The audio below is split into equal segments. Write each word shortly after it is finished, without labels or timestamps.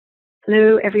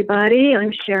Hello, everybody.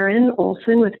 I'm Sharon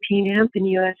Olson with PNAMP and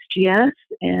USGS,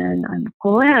 and I'm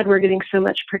glad we're getting so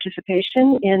much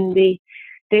participation in the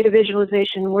data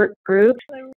visualization work group.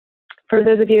 For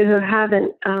those of you who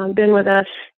haven't been with us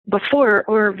before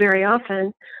or very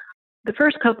often, the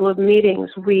first couple of meetings,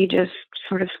 we just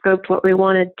sort of scoped what we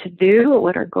wanted to do,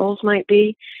 what our goals might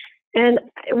be, and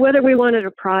whether we wanted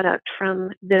a product from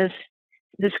this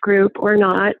group or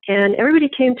not. And everybody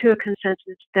came to a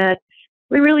consensus that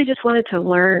we really just wanted to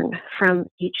learn from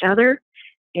each other,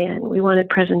 and we wanted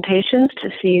presentations to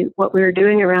see what we were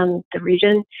doing around the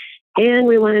region, and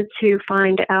we wanted to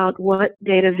find out what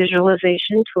data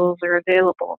visualization tools are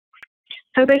available.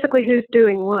 So basically, who's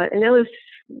doing what? And that was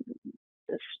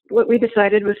what we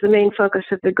decided was the main focus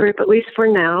of the group, at least for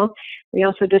now. We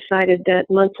also decided that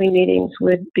monthly meetings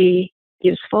would be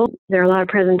useful. There are a lot of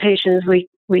presentations we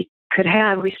could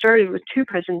have. We started with 2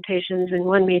 presentations in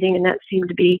one meeting, and that seemed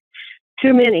to be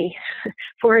too many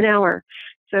for an hour.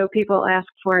 So people ask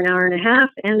for an hour and a half,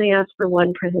 and they ask for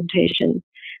 1 presentation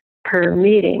per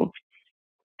meeting.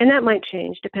 And that might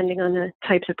change depending on the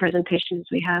types of presentations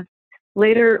we have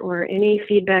later or any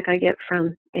feedback I get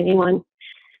from anyone.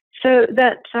 So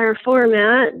that's our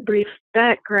format, brief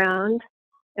background.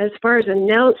 As far as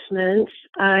announcements,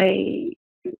 I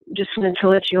just wanted to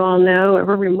let you all know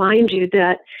or remind you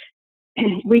that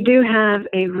we do have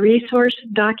a resource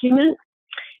document.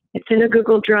 It's in a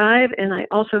Google Drive, and I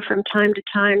also from time to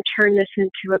time turn this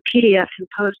into a PDF and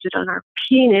post it on our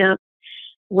PNAMP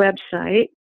website.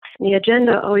 The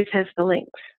agenda always has the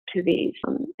links to these,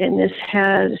 and this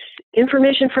has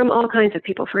information from all kinds of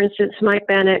people. For instance, Mike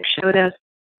Bannock showed us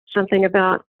something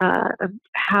about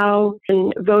how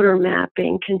voter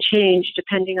mapping can change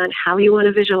depending on how you want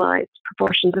to visualize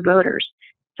proportions of voters.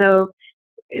 So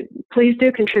please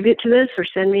do contribute to this or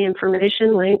send me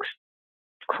information, links.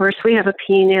 Of course, we have a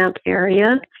PNAMP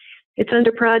area. It's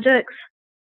under projects,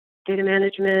 data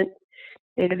management,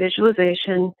 data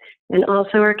visualization, and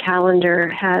also our calendar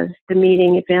has the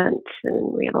meeting events,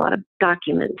 and we have a lot of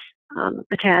documents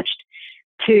attached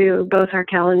to both our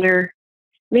calendar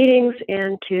meetings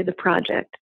and to the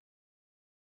project.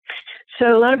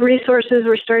 So a lot of resources,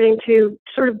 we're starting to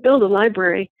sort of build a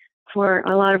library for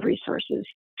a lot of resources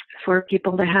for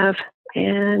people to have,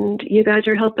 and you guys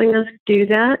are helping us do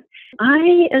that.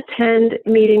 I attend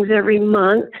meetings every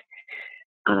month.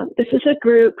 This is a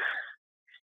group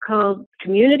called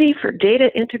Community for Data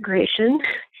Integration,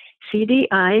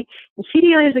 CDI. And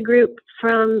CDI is a group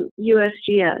from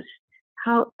USGS.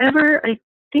 However, I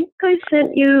think I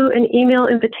sent you an email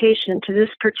invitation to this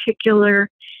particular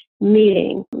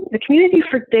meeting. The Community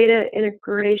for Data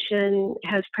Integration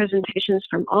has presentations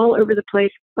from all over the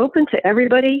place, open to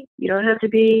everybody. You don't have to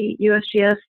be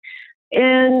USGS.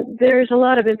 And there's a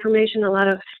lot of information, a lot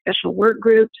of special work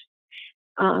groups.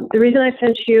 The reason I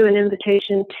sent you an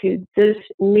invitation to this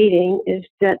meeting is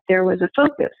that there was a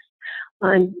focus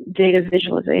on data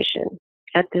visualization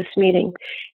at this meeting.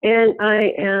 And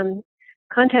I am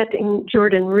contacting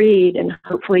Jordan Reed, and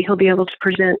hopefully he'll be able to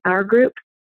present our group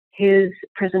his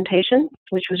presentation,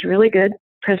 which was really good,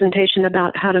 presentation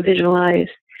about how to visualize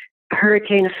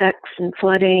hurricane effects and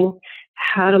flooding,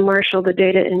 how to marshal the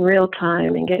data in real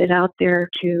time and get it out there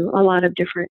to a lot of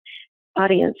different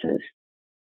audiences.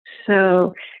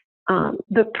 So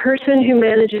the person who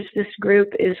manages this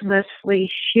group is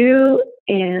Leslie Hugh,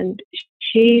 and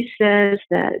she says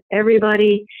that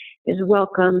everybody is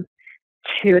welcome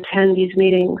to attend these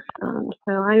meetings. So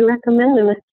I recommend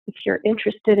them if you're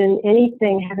interested in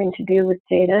anything having to do with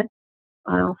data.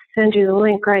 I'll send you the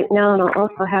link right now, and I'll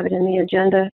also have it in the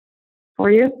agenda for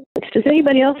you. Does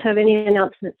anybody else have any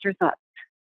announcements or thoughts?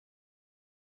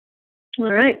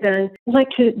 All right, then. What I'd like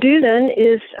to do then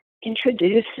is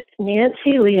introduce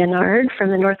Nancy Leonard from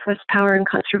the Northwest Power and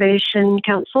Conservation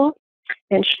Council,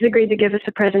 and she's agreed to give us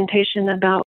a presentation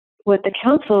about what the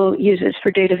council uses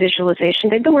for data visualization.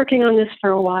 They've been working on this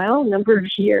for a while, a number of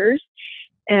years,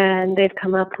 and they've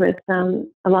come up with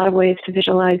a lot of ways to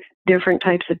visualize different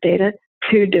types of data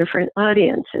to different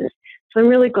audiences. So I'm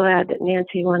really glad that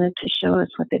Nancy wanted to show us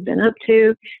what they've been up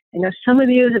to. I know some of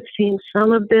you have seen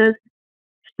some of this,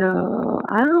 so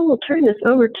I will turn this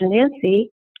over to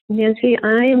Nancy. Nancy,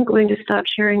 I am going to stop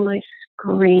sharing my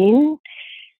screen,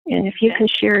 and if you can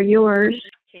share yours.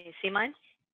 Can you see mine?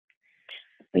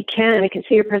 We can. We can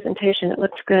see your presentation. It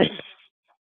looks good.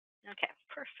 Okay,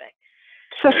 perfect.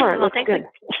 So far, it looks good.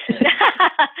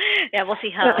 Yeah, we'll see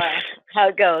how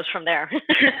it goes from there.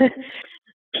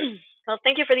 Well,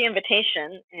 thank you for the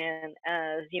invitation. And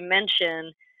as you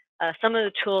mentioned, some of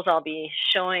the tools I'll be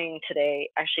showing today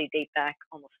actually date back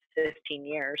almost 15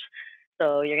 years.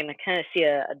 So you're going to kind of see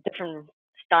a different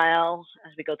style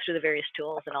as we go through the various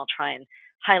tools, and I'll try and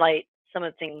highlight some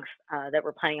of the things that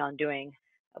we're planning on doing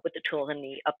with the tools in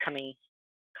the upcoming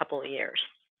couple of years.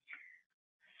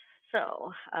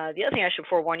 So the other thing I should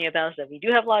forewarn you about is that we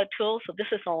do have a lot of tools, so this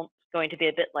is all going to be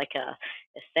a bit like a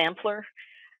sampler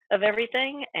of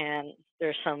everything, and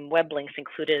there's some web links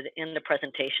included in the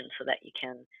presentation so that you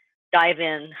can dive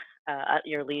in at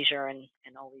your leisure, and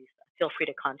always feel free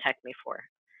to contact me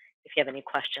if you have any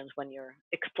questions when you're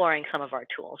exploring some of our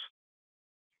tools.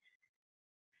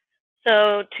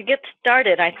 So to get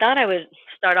started, I thought I would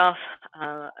start off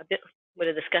a bit with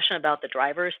a discussion about the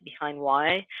drivers behind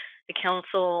why the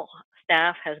council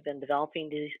staff has been developing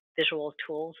these visual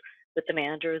tools with the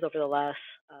managers over the last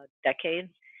decade,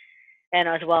 and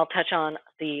as well touch on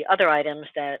the other items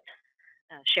that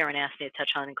Sharon asked me to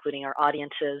touch on, including our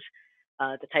audiences,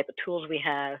 the type of tools we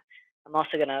have. I'm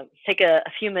also going to take a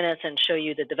few minutes and show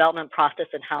you the development process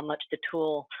and how much the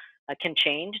tool can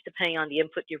change depending on the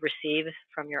input you receive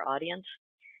from your audience,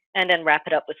 and then wrap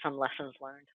it up with some lessons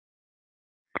learned.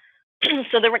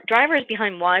 So the drivers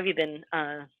behind why we've been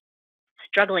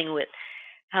struggling with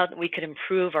how we could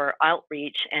improve our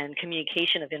outreach and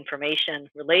communication of information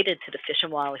related to the Fish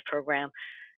and Wildlife Program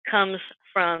comes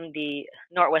from the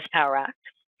Northwest Power Act,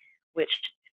 which,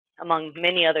 among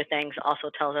many other things, also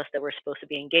tells us that we're supposed to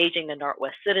be engaging the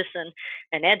Northwest citizen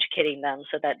and educating them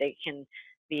so that they can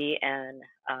be an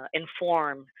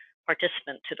informed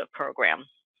participant to the program.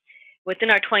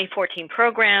 Within our 2014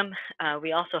 program,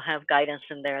 we also have guidance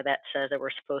in there that says that we're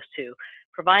supposed to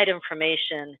provide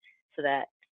information so that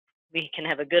we can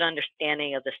have a good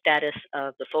understanding of the status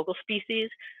of the focal species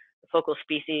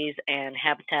and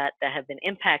habitat that have been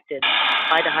impacted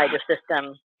by the hydro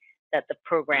system that the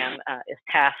program is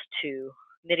tasked to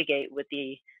mitigate with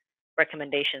the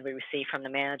recommendations we receive from the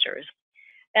managers.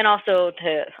 And also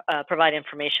to provide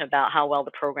information about how well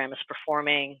the program is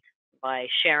performing by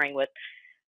sharing with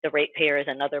the ratepayers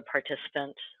and other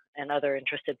participants and other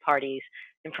interested parties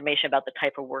information about the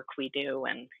type of work we do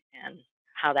and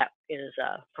how that is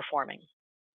performing.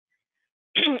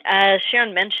 As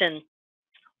Sharon mentioned,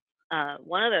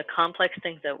 one of the complex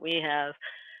things that we have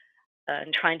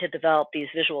in trying to develop these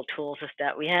visual tools is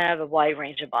that we have a wide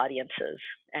range of audiences,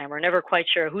 and we're never quite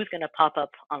sure who's going to pop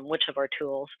up on which of our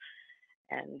tools.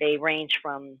 And they range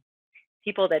from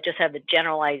people that just have a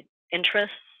generalized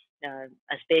interest,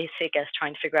 as basic as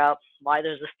trying to figure out why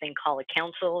there's this thing called a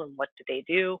council and what do they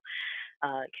do.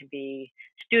 It can be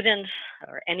students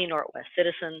or any Northwest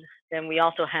citizen. Then we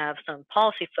also have some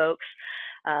policy folks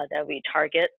that we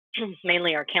target,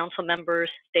 mainly our council members,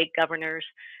 state governors,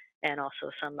 and also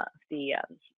some of the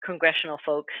congressional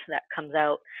folks that comes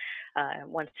out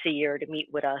once a year to meet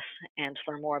with us and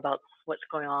to learn more about what's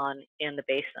going on in the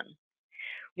basin.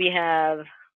 We have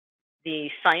the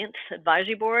Science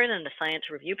Advisory Board and the Science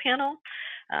Review Panel.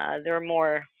 They're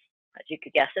more, as you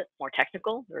could guess it, more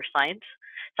technical. They're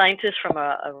scientists from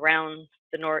around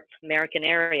the North American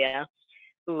area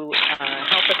who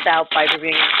help us out by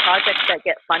reviewing projects that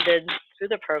get funded through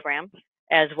the program,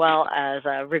 as well as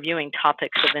reviewing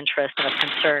topics of interest and of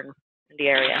concern in the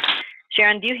area.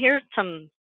 Sharon, do you hear some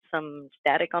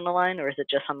static on the line, or is it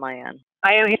just on my end?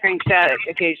 I am hearing static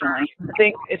occasionally. I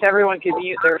think if everyone could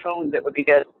mute their phones, it would be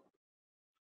good.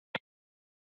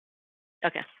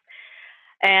 Okay.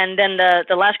 And then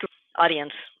the last group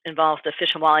audience involves the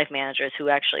Fish and Wildlife managers who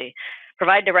actually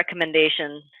provide the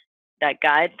recommendation that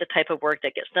guide the type of work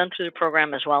that gets done through the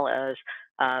program, as well as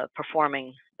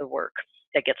performing the work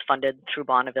that gets funded through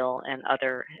Bonneville and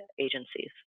other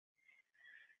agencies.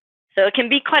 So it can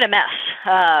be quite a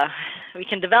mess. We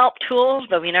can develop tools,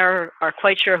 but we never are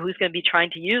quite sure who's going to be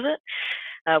trying to use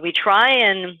it. We try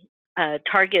and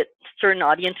target certain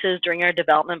audiences during our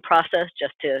development process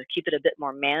just to keep it a bit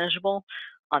more manageable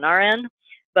on our end,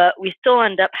 but we still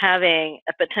end up having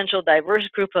a potential diverse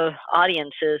group of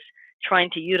audiences trying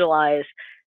to utilize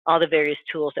all the various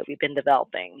tools that we've been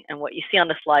developing. And what you see on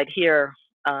the slide here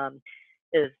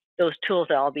is those tools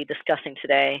that I'll be discussing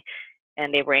today,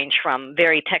 and they range from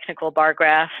very technical bar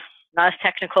graphs, not as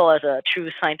technical as a true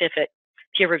scientific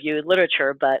peer-reviewed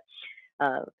literature, but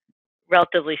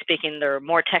relatively speaking, they're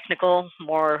more technical,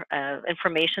 more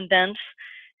information dense,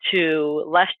 to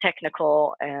less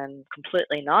technical and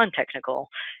completely non-technical,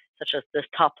 such as this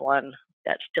top one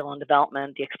that's still in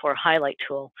development, the Explore Highlight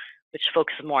tool, which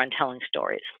focuses more on telling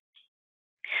stories.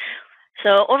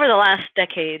 So over the last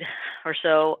decade or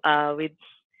so,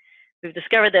 we've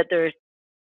discovered that there's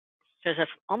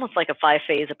almost like a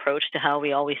 5-phase approach to how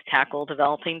we always tackle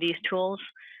developing these tools.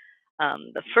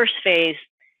 The first phase,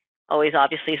 always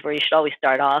obviously, is where you should always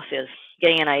start off, is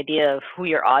getting an idea of who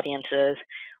your audience is,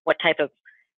 what type of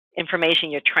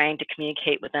information you're trying to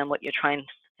communicate with them, what you're trying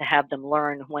to have them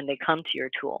learn when they come to your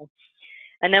tool.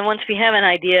 And then once we have an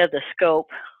idea of the scope,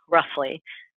 roughly,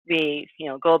 we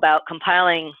go about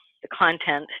compiling the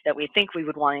content that we think we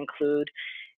would want to include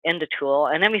in the tool,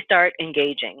 and then we start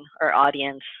engaging our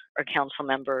audience, our council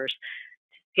members,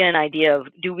 to get an idea of,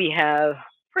 do we have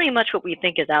pretty much what we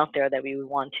think is out there that we would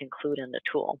want to include in the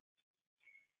tool.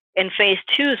 In phase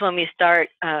 2 is when we start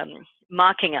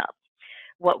mocking up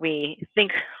what we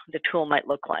think the tool might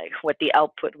look like, what the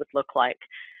output would look like.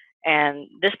 And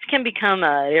this can become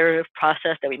an iterative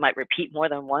process that we might repeat more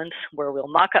than once, where we'll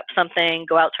mock up something,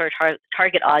 go out to our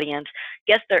target audience,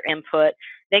 get their input,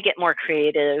 they get more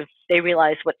creative, they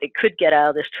realize what they could get out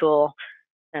of this tool,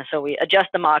 and so we adjust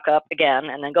the mock-up again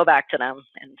and then go back to them.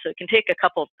 And so it can take a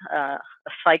couple of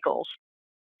cycles.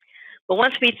 But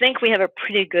once we think we have a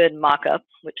pretty good mock-up,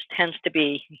 which tends to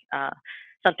be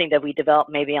something that we develop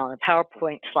maybe on a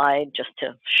PowerPoint slide just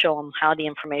to show them how the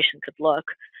information could look,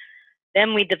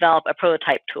 then we develop a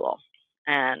prototype tool.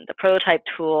 And the prototype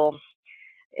tool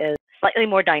is slightly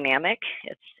more dynamic.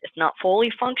 It's not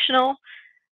fully functional.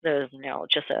 There's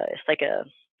it's like a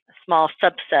small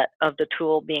subset of the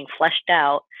tool being fleshed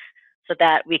out so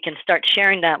that we can start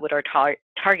sharing that with our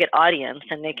target audience,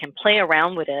 and they can play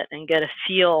around with it and get a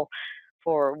feel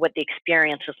for what the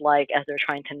experience is like as they're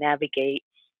trying to navigate.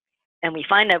 And we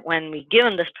find that when we give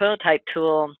them this prototype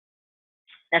tool,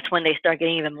 that's when they start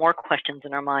getting even more questions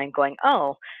in their mind, going,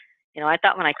 oh, I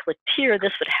thought when I clicked here,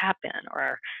 this would happen,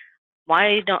 or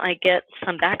why don't I get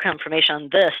some background information on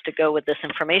this to go with this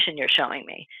information you're showing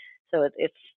me? So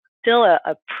it's still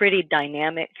a pretty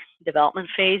dynamic development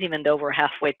phase, even though we're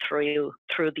halfway through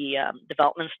the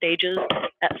development stages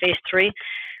at phase 3.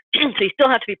 So you still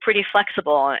have to be pretty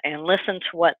flexible and listen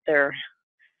to what they're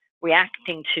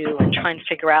reacting to and trying to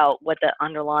figure out what the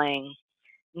underlying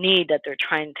need that they're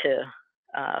trying to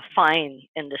find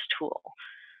in this tool.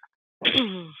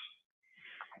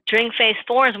 During phase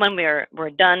 4 is when we're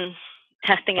done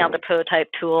testing out the prototype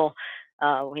tool.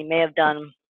 We may have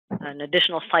done an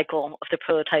additional cycle of the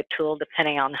prototype tool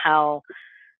depending on how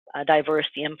diverse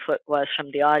the input was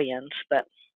from the audience. But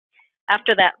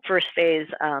after that first phase,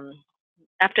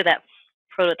 after that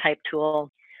prototype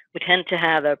tool, we tend to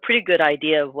have a pretty good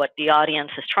idea of what the audience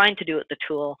is trying to do with the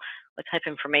tool, what type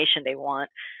of information they want,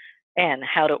 and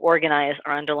how to organize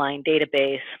our underlying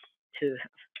database to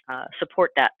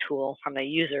support that tool from a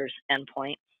user's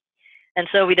endpoint. And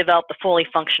so we developed the fully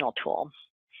functional tool.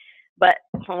 But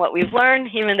from what we've learned,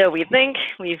 even though we think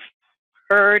we've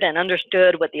heard and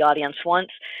understood what the audience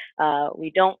wants,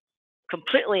 we don't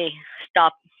completely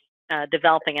stop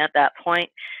developing at that point.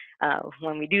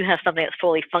 When we do have something that's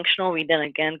fully functional, we then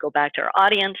again go back to our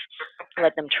audience,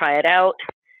 let them try it out,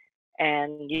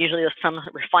 and usually there's some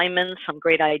refinements, some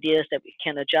great ideas that we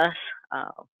can adjust.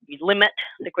 We limit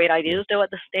the great ideas though at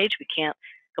this stage. We can't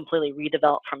completely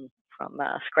redevelop from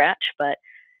scratch, but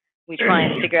we try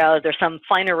and figure out if there's some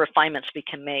finer refinements we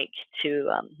can make to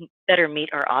better meet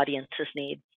our audience's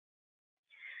need.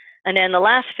 And then the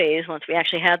last phase, once we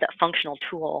actually have that functional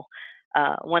tool,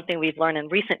 one thing we've learned in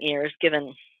recent years,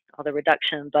 given all the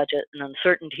reduction in budget and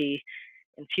uncertainty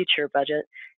in future budget,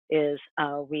 is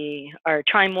we are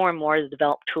trying more and more to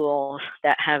develop tools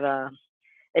that have an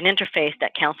interface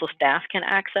that council staff can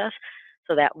access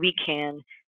so that we can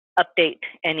update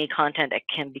any content that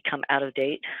can become out of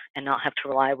date and not have to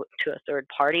rely to a third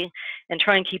party, and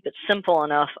try and keep it simple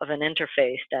enough of an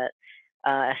interface that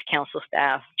as council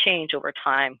staff change over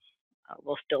time,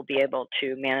 we'll still be able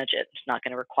to manage it. It's not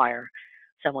going to require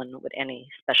someone with any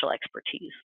special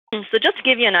expertise. So just to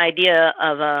give you an idea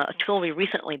of a tool we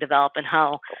recently developed and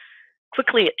how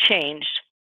quickly it changed,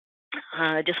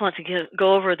 I just want to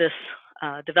go over this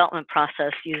development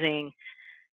process using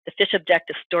the Fish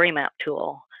Objective Story Map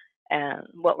tool. And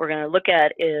what we're going to look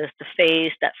at is the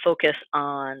phase that focus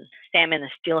on salmon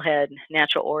and steelhead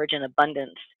natural origin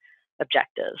abundance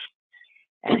objectives.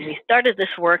 And we started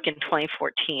this work in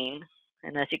 2014.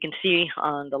 And as you can see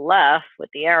on the left with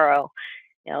the arrow,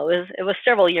 it was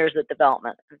several years of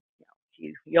development.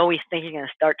 You always think you're going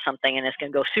to start something and it's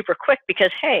going to go super quick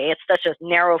because, hey, it's such a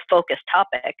narrow focused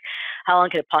topic. How long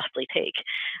could it possibly take?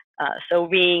 So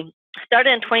we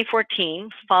started in 2014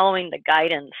 following the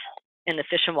guidance in the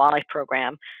Fish and Wildlife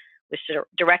Program, which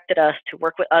directed us to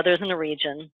work with others in the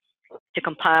region to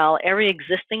compile every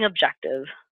existing objective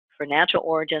for natural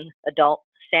origin adult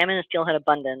salmon and steelhead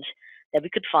abundance that we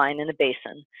could find in the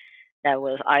basin that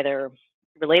was either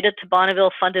related to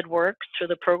Bonneville funded work through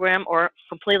the program or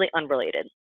completely unrelated.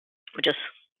 We just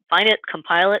find it,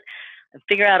 compile it, and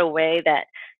figure out a way that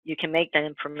you can make that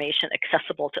information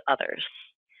accessible to others.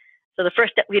 So the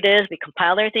first step we did is we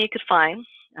compiled everything you could find,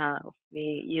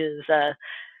 We use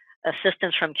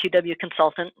assistance from QW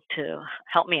Consultant to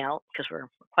help me out because we're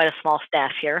quite a small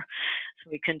staff here. So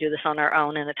we couldn't do this on our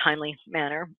own in a timely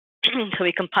manner. So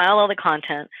we compile all the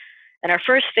content. And our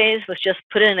first phase was just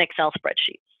put in an Excel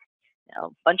spreadsheet. A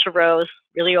bunch of rows,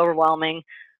 really overwhelming.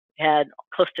 We had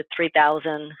close to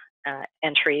 3,000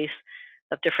 entries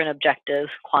of different objectives,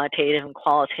 quantitative and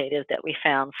qualitative, that we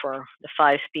found for the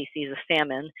 5 species of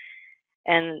salmon.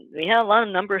 And we had a lot of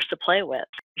numbers to play with.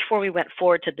 Before we went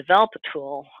forward to develop a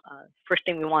tool, first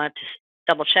thing we wanted to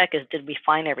double check is, did we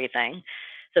find everything?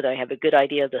 So that we have a good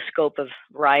idea of the scope of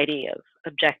variety of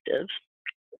objectives.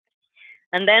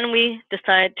 And then we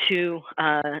decided to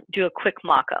do a quick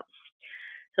mock-up.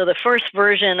 So the first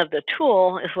version of the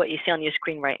tool is what you see on your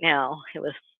screen right now. It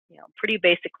was pretty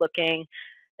basic looking.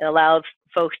 It allowed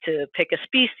folks to pick a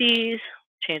species,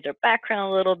 change their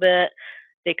background a little bit.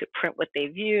 They could print what they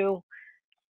view.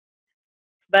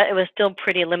 But it was still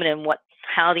pretty limited in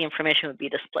how the information would be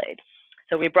displayed.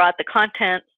 So we brought the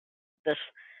content, this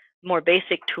more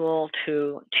basic tool,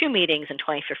 to 2 meetings in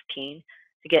 2015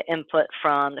 to get input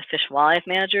from the fish and wildlife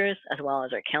managers as well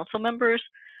as our council members.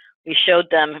 We showed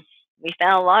them, we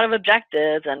found a lot of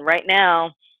objectives, and right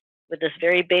now with this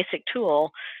very basic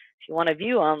tool, if you want to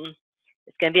view them,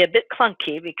 it's going to be a bit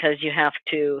clunky because you have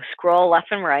to scroll left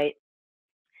and right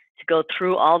to go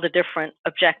through all the different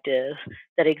objectives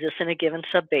that exist in a given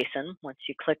subbasin once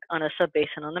you click on a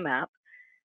subbasin on the map.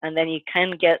 And then you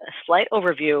can get a slight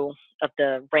overview of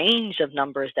the range of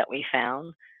numbers that we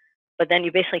found. But then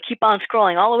you basically keep on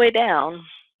scrolling all the way down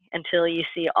until you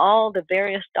see all the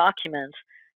various documents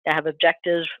that have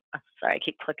objectives. Sorry, I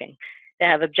keep clicking. That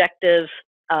have objectives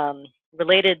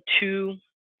related to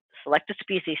selected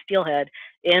species steelhead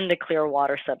in the clear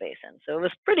water subbasin. So it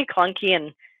was pretty clunky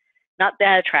and not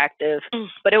that attractive,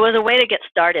 but it was a way to get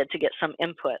started, to get some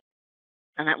input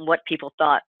on what people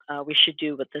thought we should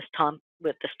do with this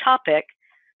topic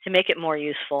to make it more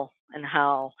useful, and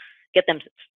get them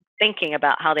thinking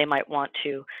about how they might want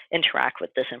to interact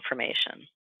with this information.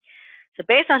 So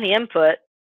based on the input,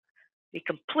 we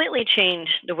completely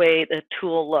changed the way the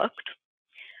tool looked.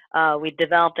 We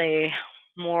developed a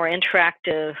more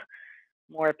interactive,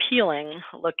 more appealing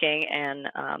looking, and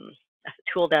a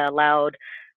tool that allowed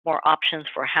more options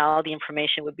for how the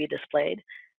information would be displayed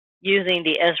using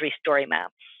the Esri story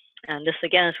map. And this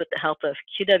again is with the help of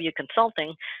QW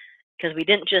Consulting, because we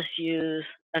didn't just use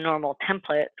a normal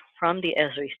template from the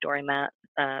Esri story map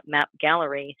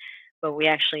gallery, but we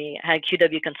actually had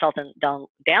QW Consultant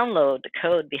download the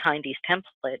code behind these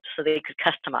templates so they could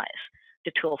customize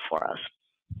the tool for us.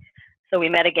 So we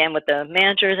met again with the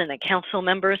managers and the council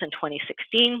members in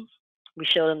 2016. We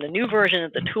showed them the new version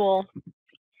of the tool,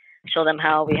 show them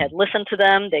how we had listened to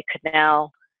them. They could now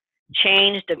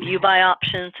change the view by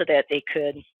option so that they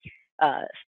could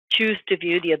choose to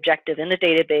view the objective in the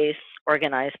database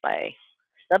organized by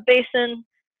subbasin,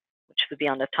 which would be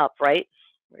on the top right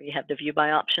where you have the view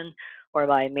by option, or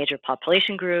by major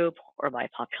population group, or by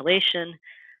population.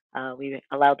 We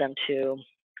allowed them to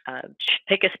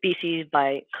pick a species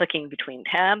by clicking between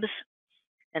tabs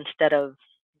instead of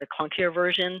the clunkier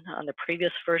version on the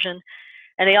previous version.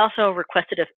 And they also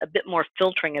requested a bit more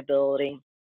filtering ability,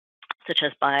 such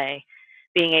as by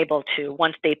being able to,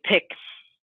 once they pick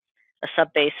a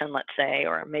subbasin, let's say,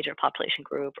 or a major population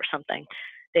group or something,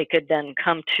 they could then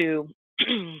come to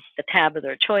the tab of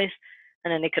their choice,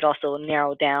 and then they could also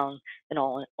narrow down and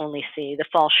only see the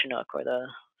fall Chinook or the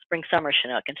spring-summer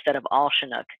Chinook instead of all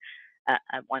Chinook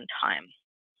at one time.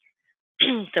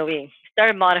 So we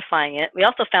started modifying it. We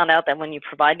also found out that when you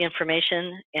provide the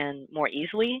information and more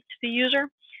easily to the user,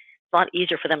 it's a lot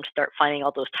easier for them to start finding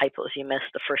all those typos you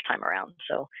missed the first time around.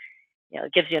 So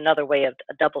it gives you another way of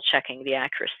double checking the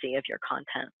accuracy of your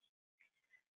content.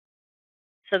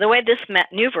 So the way this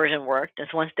new version worked is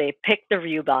once they picked the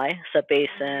view by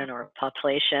subbasin or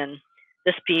population,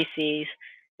 the species,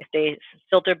 if they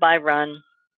filtered by run,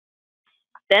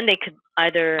 then they could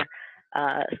either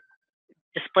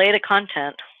display the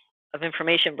content of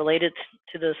information related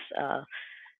to this,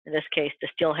 in this case, the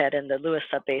steelhead in the Lewis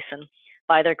subbasin,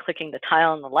 by either clicking the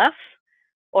tile on the left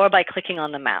or by clicking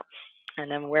on the map. And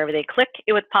then wherever they click,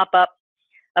 it would pop up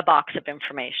a box of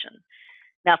information.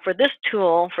 Now for this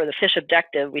tool, for the fish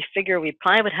objective, we figure we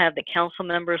probably would have the council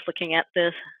members looking at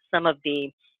this, some of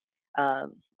the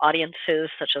audiences,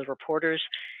 such as reporters,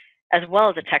 as well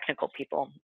as the technical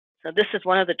people. So this is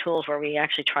one of the tools where we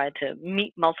actually tried to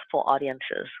meet multiple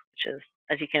audiences, which is,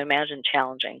 as you can imagine,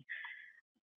 challenging.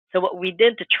 So what we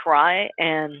did to try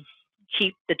and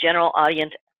keep the general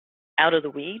audience out of the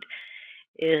weed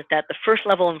is that the first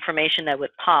level of information that would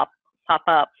pop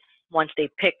up once they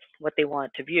picked what they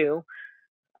wanted to view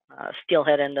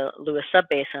steelhead in the Lewis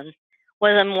Subbasin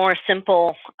was a more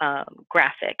simple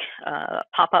graphic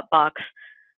pop-up box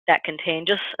that contained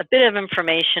just a bit of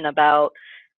information about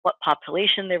what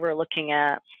population they were looking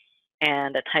at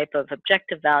and a type of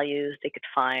objective values they could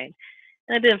find,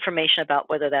 and a bit of information about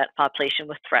whether that population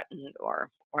was threatened or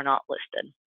not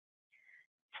listed.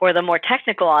 For the more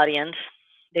technical audience,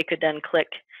 they could then click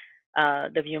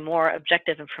the View More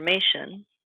Objective Information,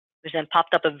 which then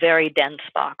popped up a very dense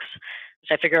box,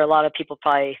 which I figure a lot of people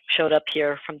probably showed up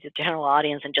here from the general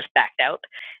audience and just backed out.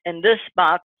 And this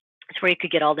box is where you could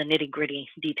get all the nitty-gritty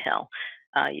detail.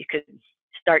 You could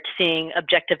start seeing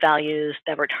objective values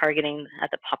that were targeting at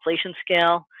the population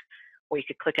scale, or you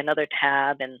could click another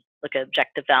tab and look at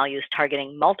objective values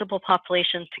targeting multiple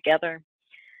populations together.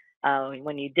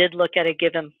 When you did look at a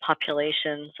given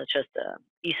population, such as the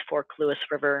East Fork Lewis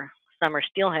River summer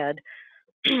steelhead,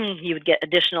 you would get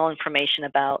additional information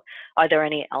about, are there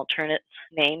any alternate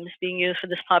names being used for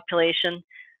this population?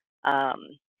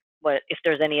 If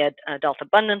there's any adult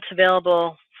abundance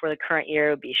available for the current year,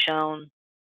 it would be shown.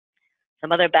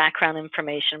 Some other background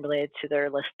information related to their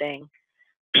listing.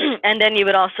 And then you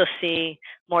would also see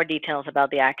more details about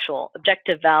the actual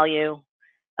objective value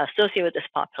associated with this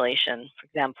population. For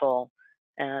example,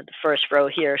 the first row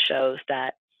here shows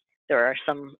that there are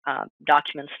some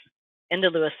documents in the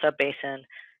Lewis Subbasin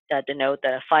that denote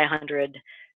that a 500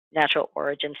 natural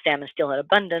origin salmon steelhead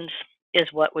abundance is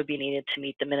what would be needed to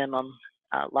meet the minimum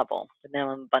level, the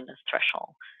minimum abundance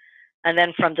threshold. And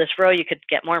then from this row, you could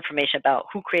get more information about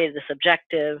who created this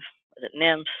objective. Was it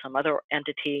NIMS, some other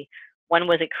entity? When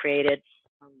was it created?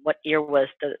 What year was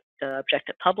the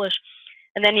objective published?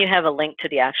 And then you have a link to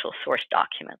the actual source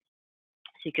document.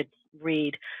 So you could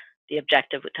read the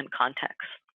objective within context.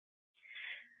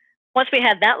 Once we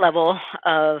had that level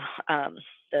of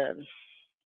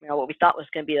what we thought was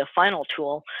going to be the final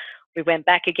tool, we went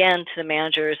back again to the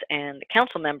managers and the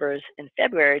council members in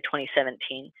February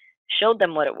 2017, showed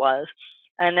them what it was,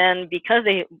 and then because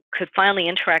they could finally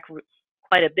interact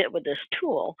quite a bit with this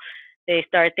tool, they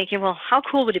started thinking, well, how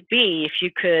cool would it be if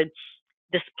you could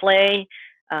display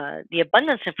the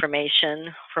abundance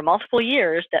information for multiple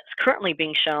years that's currently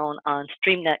being shown on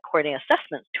StreamNet Coordinating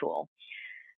Assessment tool.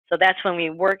 So that's when we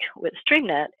worked with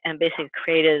StreamNet and basically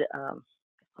created, I'll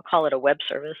call it a web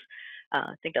service,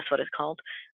 I think that's what it's called,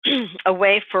 a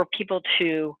way for people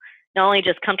to not only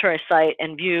just come to our site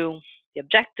and view the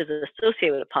objectives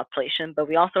associated with the population, but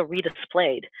we also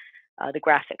redisplayed the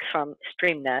graphics from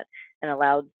StreamNet and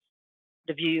allowed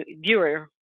the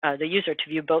user to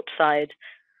view both sides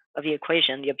of the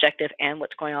equation, the objective and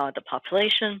what's going on with the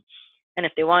population. And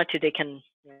if they wanted to, they can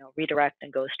redirect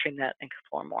and go to StreamNet and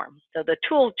explore more. So the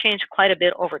tool changed quite a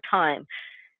bit over time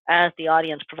as the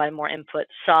audience provided more input,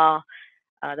 saw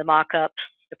the mock-up,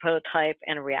 the prototype,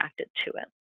 and reacted to it.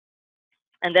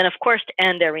 And then, of course, to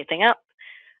end everything up,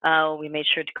 we made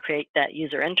sure to create that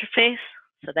user interface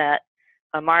so that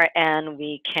from our end,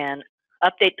 we can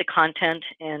update the content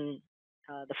in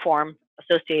the form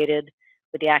associated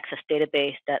with the Access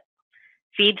database that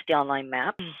feeds the online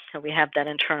map. So we have that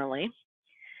internally.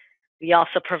 We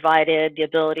also provided the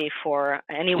ability for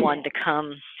anyone to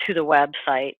come to the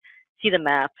website, see the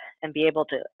map, and be able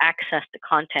to access the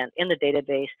content in the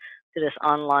database to this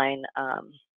online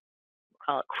we'll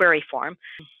call it query form,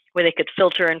 where they could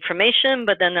filter information,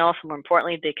 but then also, more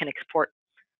importantly, they can export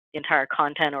the entire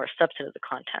content or a subset of the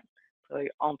content for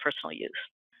your own personal use.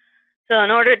 So in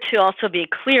order to also be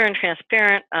clear and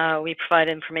transparent, we provide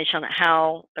information on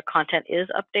how the content is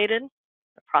updated,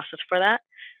 the process for that,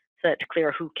 so that it's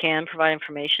clear who can provide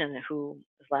information and who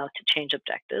is allowed to change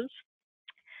objectives.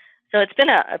 So it's been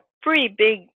a pretty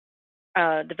big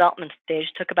development stage.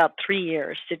 It took about 3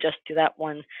 years to just do that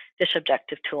one dish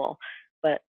objective tool,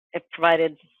 but it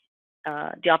provided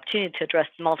the opportunity to address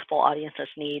multiple audiences'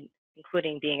 needs,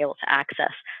 including being able to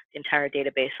access the entire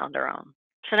database on their own.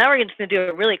 So now we're going to do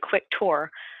a really quick tour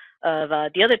of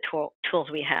the other tools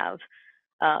we have,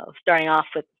 starting off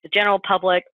with the general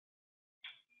public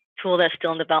tool that's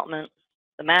still in development,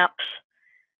 the maps,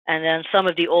 and then some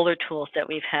of the older tools that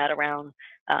we've had around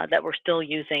that we're still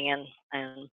using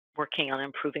and working on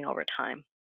improving over time.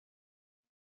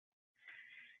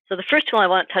 So the first tool I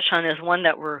want to touch on is one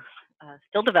that we're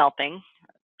still developing.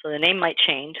 So the name might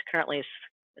change. Currently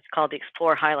it's called the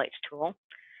Explore Highlights tool.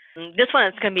 And this one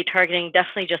is going to be targeting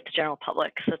definitely just the general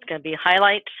public. So it's going to be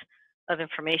highlights of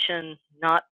information,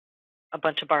 not a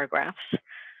bunch of bar graphs.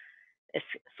 It's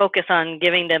focused on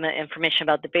giving them information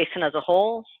about the basin as a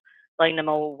whole, letting them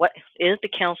know what is the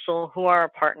council, who are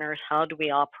our partners, how do we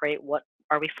operate, what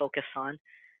are we focused on,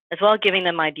 as well as giving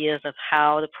them ideas of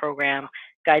how the program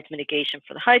guides mitigation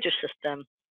for the hydro system,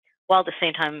 while at the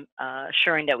same time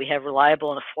assuring that we have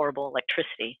reliable and affordable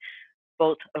electricity,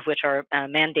 both of which are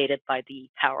mandated by the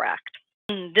Power Act.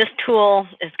 And this tool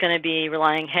is going to be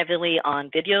relying heavily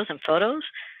on videos and photos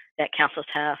that council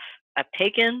staff have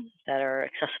taken that are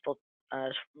accessible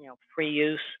as free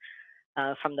use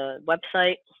from the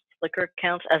website, Flickr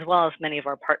accounts, as well as many of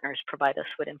our partners provide us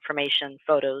with information,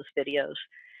 photos, videos.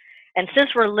 And since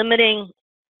we're limiting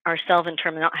ourselves in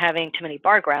terms of not having too many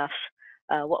bar graphs,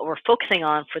 what we're focusing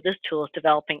on for this tool is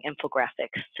developing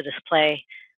infographics to display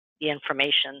the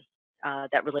information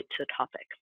that relate to the topic.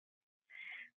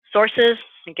 Sources,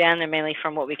 again, they're mainly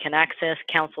from what we can access,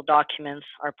 council documents,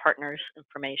 our partners'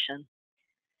 information.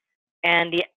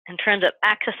 And in terms of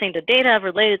accessing the data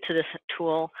related to this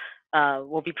tool,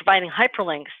 we'll be providing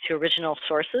hyperlinks to original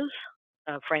sources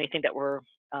for anything that we're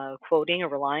quoting or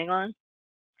relying on.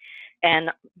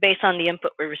 And based on the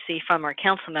input we receive from our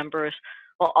council members,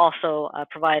 we'll also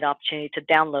provide opportunity to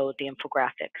download the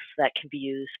infographics that can be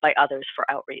used by others for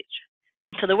outreach.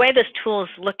 So the way this tool is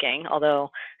looking, although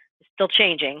it's still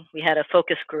changing, we had a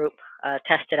focus group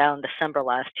tested out in December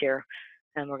last year,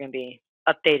 and we're going to be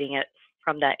updating it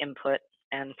from that input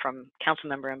and from council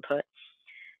member input.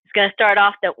 It's going to start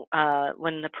off that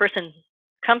when the person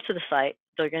comes to the site,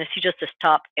 they're going to see just this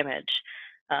top image,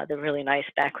 the really nice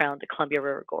background, the Columbia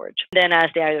River Gorge. Then as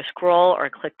they either scroll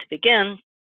or click to begin,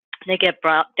 they get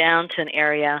brought down to an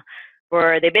area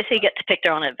where they basically get to pick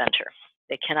their own adventure.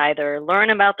 They can either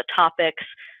learn about the topics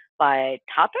by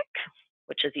topic,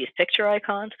 which is these picture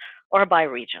icons, or by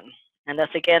region. And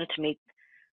that's again to meet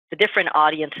the different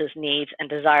audiences' needs and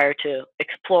desire to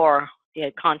explore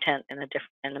the content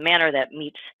in a manner that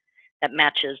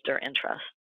matches their interest.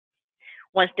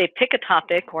 Once they pick a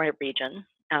topic or a region,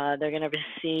 they're going to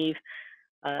receive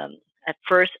at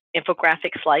first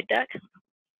infographic slide deck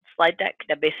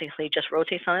that basically just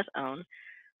rotates on its own.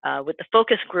 With the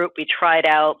focus group, we tried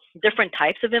out different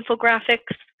types of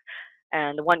infographics,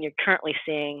 and the one you're currently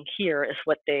seeing here is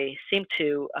what they seem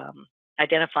to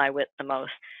identify with the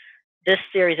most. This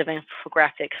series of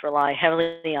infographics rely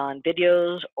heavily on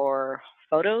videos or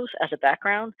photos as a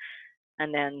background,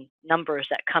 and then numbers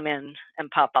that come in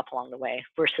and pop up along the way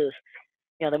versus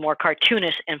the more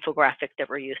cartoonish infographic that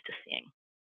we're used to seeing.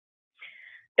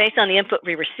 Based on the input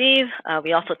we receive,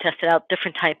 we also tested out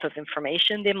different types of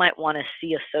information they might want to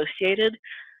see associated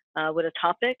with a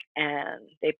topic, and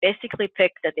they basically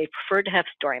picked that they prefer to have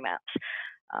story maps,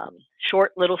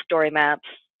 short little story maps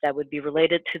that would be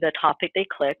related to the topic they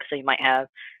click. So you might have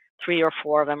 3 or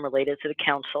 4 of them related to the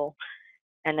council.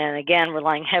 And then again,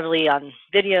 relying heavily on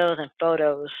videos and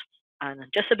photos and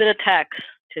just a bit of text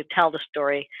to tell the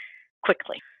story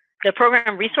quickly. The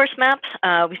program resource maps,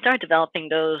 we started developing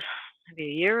those maybe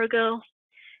a year ago,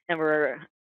 and we're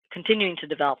continuing to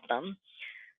develop them.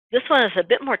 This one is a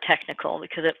bit more technical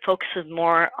because it focuses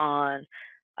more on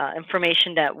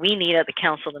information that we need at the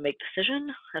council to make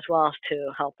decisions, as well as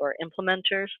to help our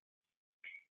implementers.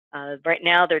 Right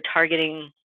now, they're targeting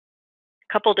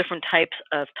a couple different types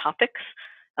of topics.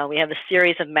 We have a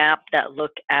series of maps that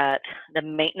look at the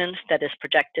maintenance that is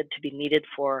projected to be needed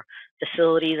for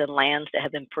facilities and lands that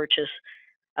have been purchased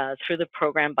through the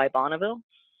program by Bonneville.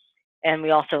 And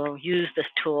we also use this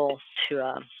tool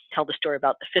to tell the story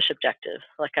about the fish objective,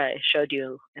 like I showed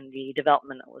you in the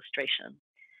development illustration.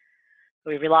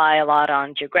 We rely a lot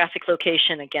on geographic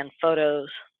location, again, photos,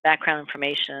 background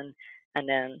information, and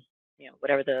then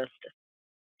whatever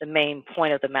the main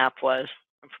point of the map was,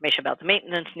 information about the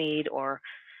maintenance need or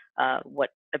what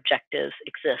objectives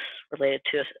exist related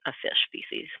to a fish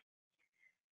species.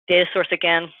 Data source,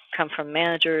 again, come from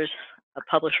managers,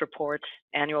 published reports,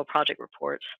 annual project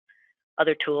reports,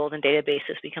 other tools and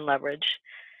databases we can leverage.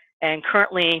 And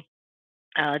currently,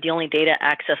 the only data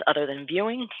access other than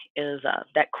viewing is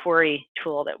that query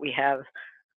tool that we have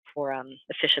for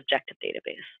the fish objective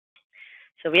database.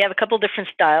 So we have a couple different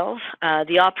styles.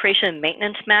 The operation and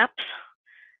maintenance maps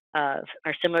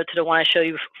are similar to the one I showed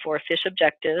you for a fish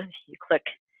objective. You click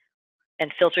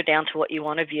and filter down to what you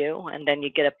want to view, and then you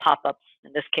get a pop-up,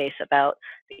 in this case, about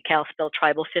the Kalispell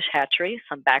Tribal Fish Hatchery,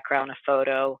 some background, a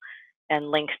photo, and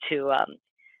links to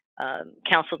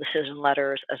council decision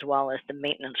letters, as well as the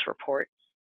maintenance report.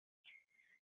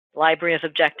 Library of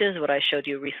objectives, what I showed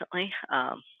you recently.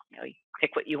 You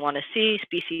pick what you want to see,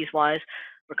 species-wise.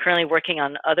 We're currently working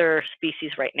on other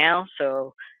species right now,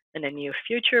 so in the near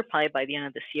future, probably by the end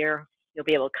of this year, you'll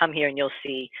be able to come here and you'll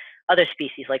see other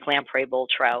species like lamprey, bull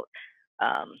trout,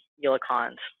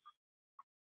 eulicons.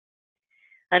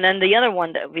 And then the other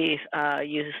one that we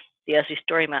use the ESRI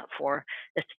story map for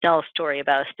is to tell a story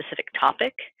about a specific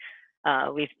topic.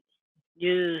 We've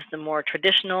used the more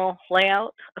traditional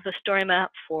layout of the story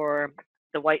map for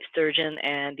the white sturgeon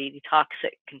and the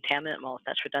toxic contaminant, well,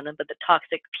 that's redundant, but the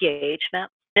toxic PAH map.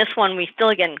 This one, we still,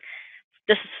 again,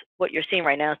 this is what you're seeing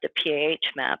right now is the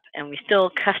PAH map, and we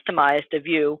still customized the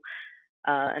view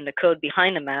and the code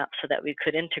behind the map so that we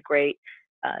could integrate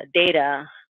data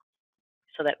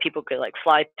so that people could like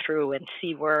fly through and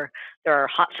see where there are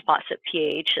hot spots at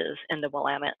PAHs in the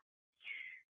Willamette.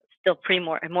 Still pretty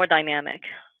more dynamic.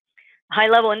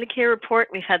 High-level indicator report,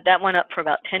 we've had that one up for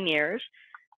about 10 years.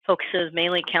 Focuses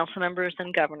mainly council members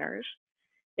and governors.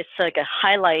 It's like a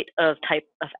highlight of type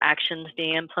of actions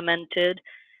being implemented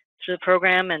through the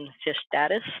program and fish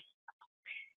status.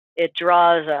 It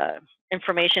draws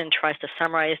information, tries to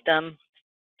summarize them,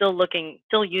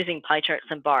 still using pie charts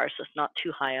and bars, so it's not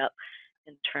too high up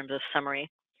in terms of summary.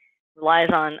 Relies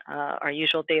on our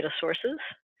usual data sources,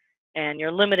 and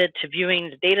you're limited to viewing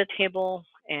the data table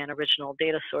and original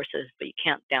data sources, but you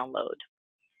can't download.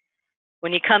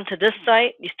 When you come to this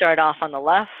site, you start off on the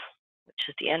left, which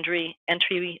is the entry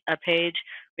page,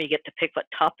 where you get to pick what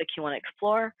topic you want to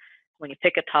explore. When you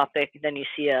pick a topic, then you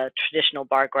see a traditional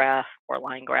bar graph or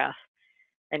line graph,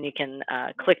 and you can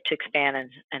click to expand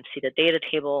and see the data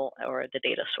table or the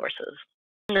data sources.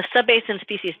 And the Subbasin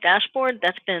Species Dashboard,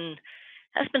 that's been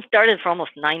started for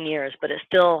almost 9 years, but it's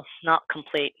still not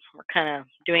complete. We're kind of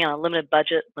doing it on a limited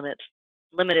budget,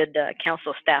 limited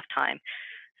council staff time.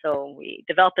 So we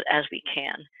develop it as we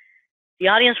can. The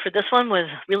audience for this one was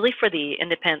really for the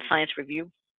independent science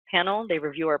review panel. They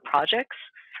review our projects,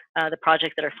 the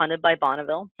projects that are funded by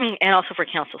Bonneville, and also for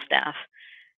council staff.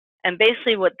 And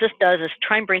basically what this does is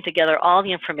try and bring together all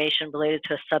the information related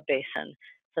to a subbasin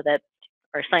so that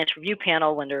our science review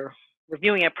panel, when they're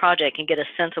reviewing a project, can get a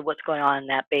sense of what's going on in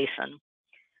that basin,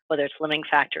 whether it's limiting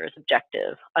factors,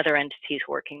 objective, other entities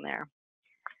working there.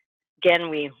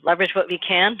 Again, we leverage what we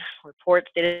can,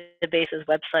 reports, databases,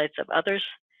 websites of others.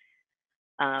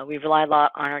 We rely a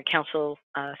lot on our council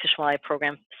Fish and Wildlife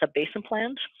Program subbasin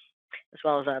plans, as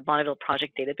well as a Bonneville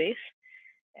project database.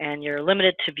 And you're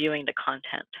limited to viewing the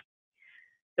content.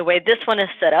 The way this one is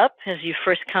set up is you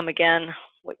first come again,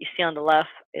 what you see on the left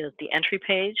is the entry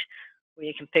page, where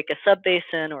you can pick a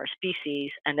subbasin or a species,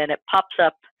 and then it pops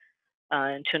up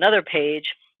into another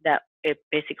page that it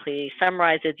basically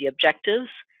summarizes the objectives.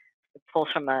 It pulls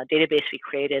from a database we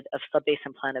created of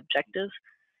subbasin plan objectives.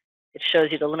 It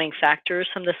shows you the limiting factors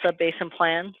from the subbasin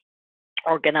plan,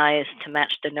 organized to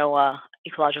match the NOAA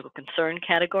ecological concern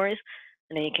categories.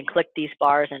 And then you can click these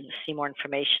bars and see more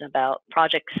information about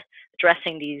projects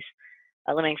addressing these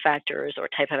limiting factors or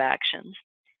type of actions.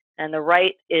 And the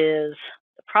right is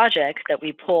the projects that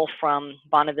we pull from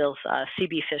Bonneville's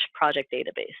CB Fish project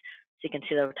database. So you can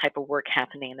see the type of work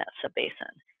happening in that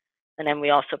subbasin. And then we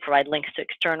also provide links to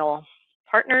external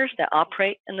partners that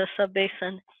operate in the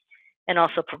subbasin, and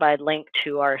also provide link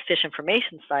to our fish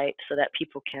information site so that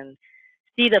people can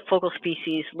see the focal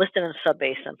species listed in the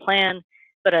subbasin plan,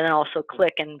 but then also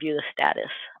click and view the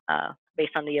status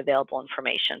based on the available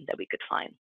information that we could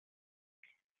find.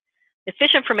 The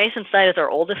fish information site is our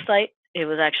oldest site. It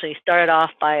was actually started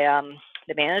off by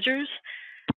the managers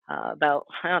about,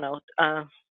 I don't know,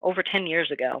 over 10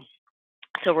 years ago.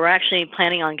 So we're actually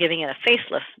planning on giving it a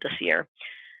facelift this year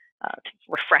to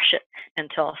refresh it and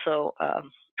to also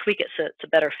tweak it so it's a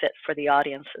better fit for the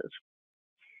audiences.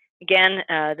 Again,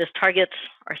 this targets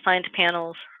our science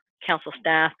panels, council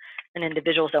staff, and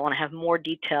individuals that want to have more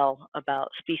detail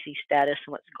about species status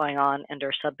and what's going on in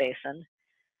their subbasin.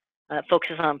 It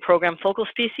focuses on program focal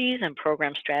species and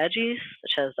program strategies,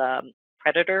 such as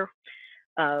predator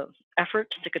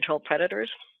efforts to control predators.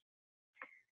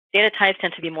 Data types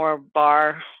tend to be more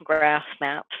bar, graphs,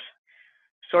 maps.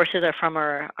 Sources are from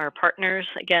our partners,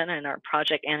 again, in our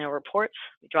project annual reports.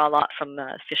 We draw a lot from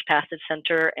the Fish Passage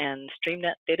Center and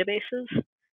StreamNet databases.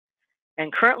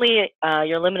 And currently,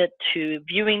 you're limited to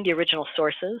viewing the original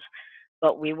sources,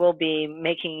 but we will be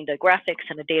making the graphics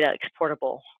and the data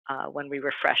exportable when we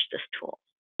refresh this tool.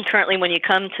 And currently, when you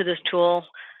come to this tool,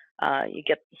 you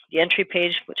get the entry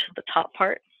page, which is the top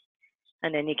part.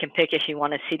 And then you can pick if you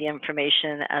want to see the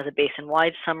information as a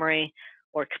basin-wide summary,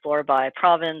 or explore by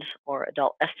province or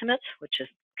adult estimates, which is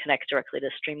connects directly to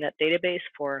the StreamNet database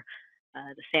for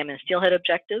the salmon and steelhead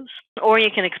objectives. Or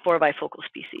you can explore by focal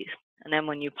species. And then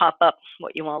when you pop up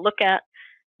what you want to look at,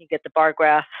 you get the bar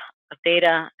graph of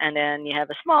data, and then you have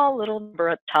a small little number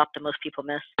at the top that most people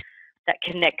miss that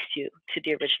connects you to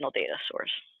the original data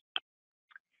source.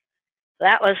 So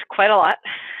that was quite a lot.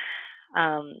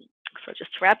 So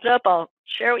just to wrap it up, I'll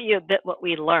share with you a bit what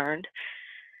we learned.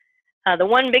 The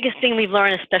one biggest thing we've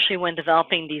learned, especially when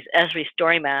developing these Esri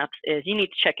story maps, is you need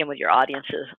to check in with your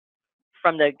audiences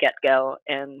from the get-go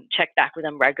and check back with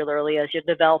them regularly as you're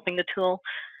developing the tool.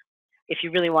 if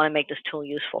you really want to make this tool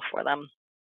useful for them.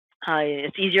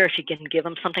 It's easier if you can give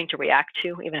them something to react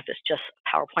to, even if it's just a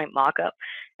PowerPoint mock-up.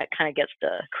 That kind of gets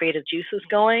the creative juices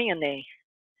going and they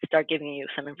start giving you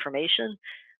some information.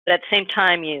 But at the same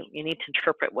time, you need to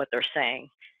interpret what they're saying,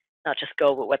 not just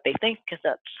go with what they think, because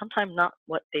that's sometimes not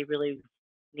what they really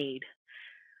need.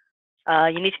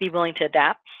 You need to be willing to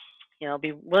adapt.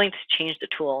 Be willing to change the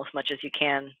tool as much as you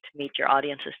can to meet your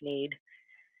audience's need.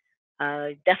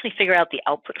 Definitely figure out the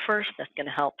output first. That's going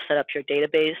to help set up your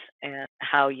database and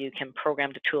how you can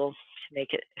program the tool to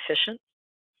make it efficient.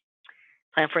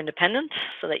 Plan for independence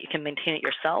so that you can maintain it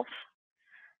yourself.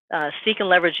 Seek and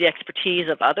leverage the expertise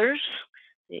of others.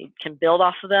 You can build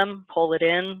off of them, pull it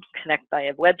in, connect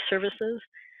via web services.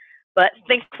 But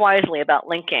think wisely about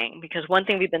linking, because one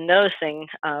thing we've been noticing,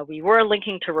 we were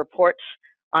linking to reports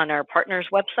on our partners'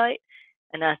 website,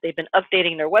 and as they've been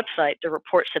updating their website, the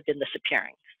reports have been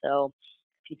disappearing. So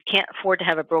if you can't afford to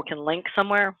have a broken link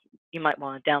somewhere, you might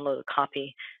want to download a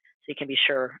copy so you can be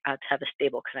sure to have a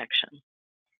stable connection.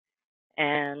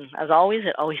 And as always,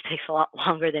 it always takes a lot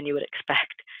longer than you would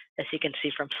expect, as you can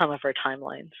see from some of our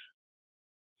timelines.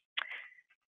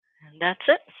 And that's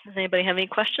it. Does anybody have any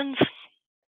questions?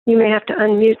 You may have to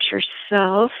unmute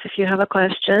yourself if you have a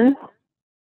question.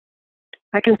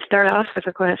 I can start off with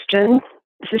a question.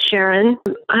 This is Sharon.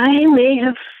 I may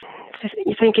have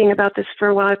been thinking about this for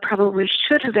a while. I probably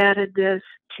should have added this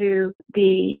to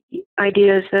the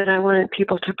ideas that I wanted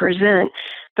people to present.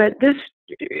 But this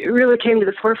really came to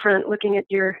the forefront looking at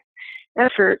your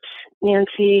efforts,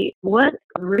 Nancy. What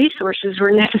resources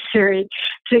were necessary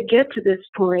to get to this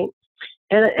point?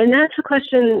 And that's a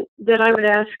question that I would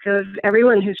ask of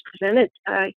everyone who's presented.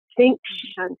 I think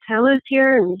Chantel is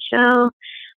here, and Michelle,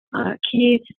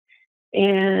 Keith,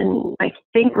 and I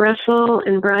think Russell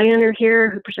and Brian are here,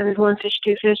 who presented One Fish,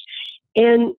 Two Fish.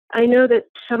 And I know that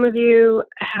some of you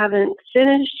haven't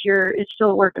finished. It's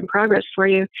still a work in progress for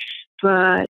you,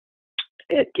 but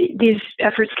these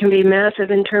efforts can be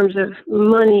massive in terms of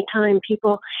money, time,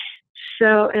 people.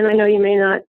 So, and I know you may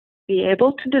not be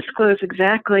able to disclose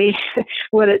exactly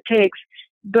what it takes,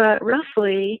 but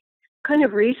roughly what kind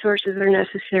of resources are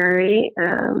necessary.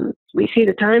 We see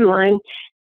the timeline.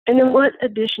 And then what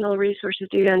additional resources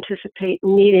do you anticipate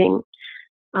needing?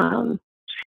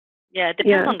 Yeah, it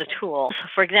depends on the tool. So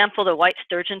for example, the white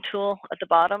sturgeon tool at the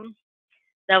bottom,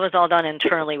 that was all done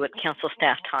internally with council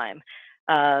staff time.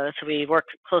 So we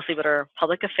worked closely with our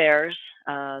public affairs.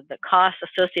 The cost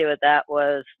associated with that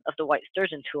of the white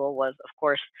sturgeon tool was, of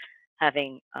course,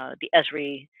 having the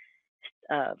Esri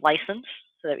license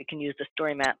so that we can use the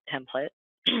story map template,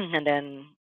 and then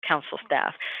council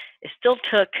staff. It still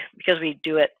took, because we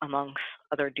do it amongst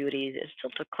other duties, it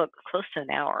still took close to an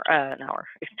hour.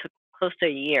 It took close to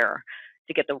a year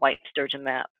to get the white sturgeon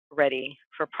map ready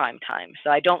for prime time.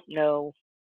 So I don't know.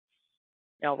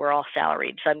 We're all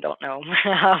salaried, so I don't know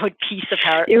how a piece of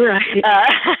power,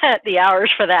 the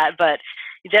hours for that, but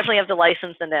you definitely have the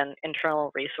license and then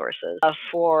internal resources.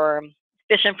 For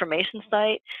fish information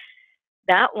site,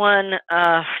 that one,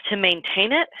 to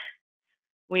maintain it,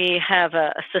 we have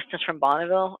assistance from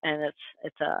Bonneville, and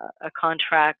it's a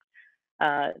contract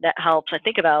that helps, I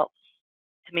think, about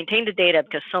to maintain the data,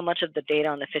 because so much of the data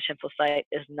on the fish info site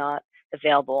is not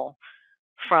available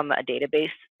from a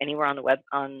database anywhere on the web,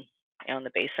 on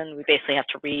the basin. We basically have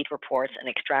to read reports and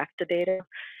extract the data.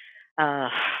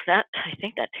 I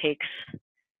think that takes,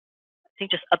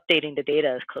 just updating the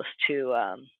data is close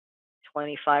to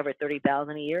 25 or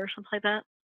 30,000 a year or something like that,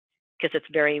 because it's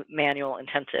very manual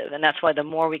intensive. And that's why the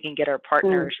more we can get our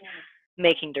partners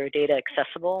making their data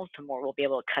accessible, the more we'll be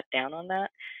able to cut down on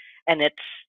that. And it's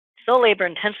so labor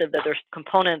intensive that there's a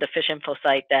component of the fish info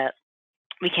site that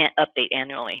we can't update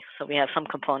annually. So we have some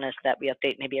components that we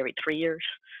update maybe every 3 years,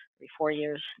 every 4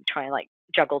 years, and try and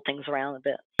juggle things around a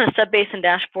bit. The sub-basin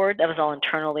dashboard, that was all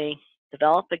internally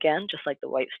developed, again, just like the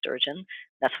white sturgeon.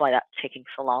 That's why that's taking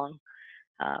so long.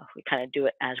 We kind of do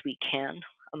it as we can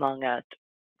among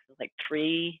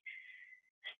 3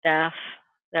 staff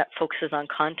that focuses on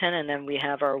content, and then we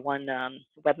have our one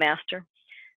webmaster,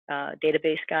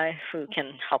 database guy, who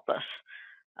can help us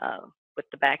with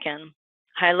the back end.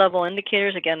 High-level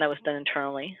indicators, again, that was done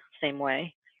internally, same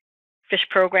way. Fish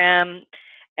program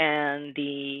and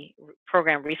the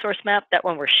program resource map, that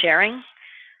one we're sharing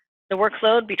the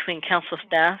workload between council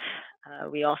staff.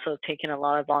 We also taken a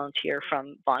lot of volunteer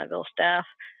from Bonneville staff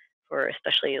for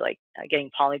especially getting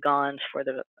polygons for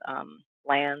the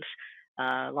lands.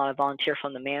 A lot of volunteer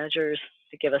from the managers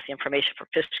to give us the information for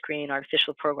fish screen,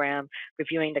 artificial program,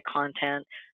 reviewing the content.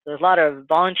 So there's a lot of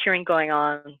volunteering going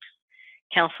on,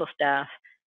 council staff,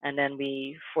 and then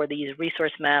for these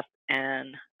resource map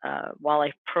and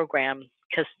wildlife program,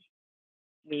 because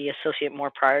we associate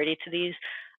more priority to these.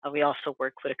 We also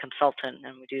work with a consultant,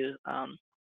 and we do,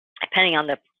 depending on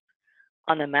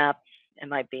the map, it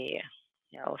might be,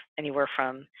 anywhere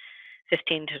from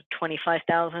 15 to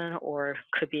 25,000, or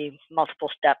could be multiple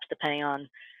steps depending on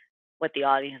what the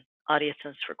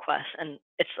audience's request. And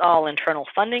it's all internal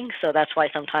funding, so that's why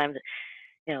sometimes,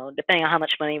 depending on how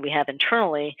much money we have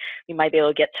internally, we might be able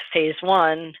to get to phase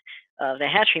 1 of the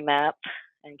hatchery map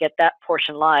and get that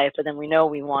portion live, but then we know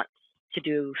we want to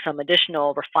do some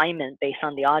additional refinement based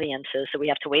on the audiences, so we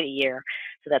have to wait a year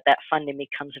so that funding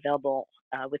becomes available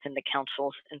within the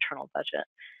council's internal budget.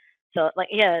 So,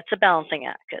 it's a balancing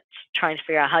act. It's trying to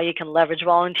figure out how you can leverage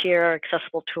volunteer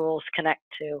accessible tools, connect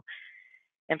to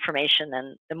information,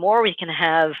 and the more we can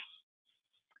have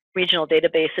regional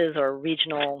databases or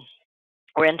regional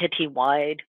or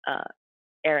entity-wide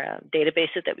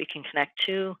databases that we can connect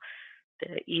to,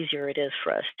 the easier it is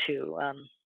for us to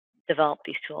develop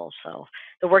these tools. So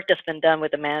the work that's been done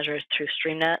with the managers through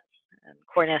StreamNet and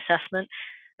coordinate assessment,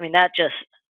 I mean, that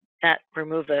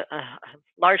removed a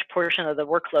large portion of the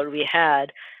workload we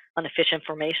had on the fish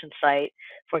information site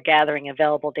for gathering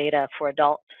available data for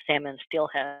adult salmon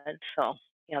steelhead. So,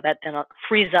 that then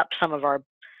frees up some of our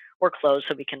workload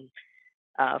so we can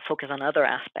focus on other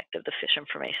aspects of the fish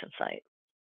information site.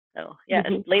 So,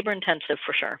 it's labor intensive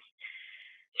for sure.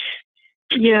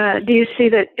 Yeah, do you see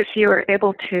that if you were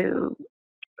able to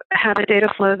have a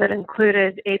data flow that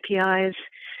included APIs,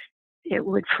 it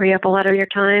would free up a lot of your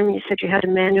time? You said you had to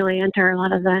manually enter a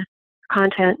lot of the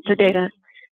content, the data.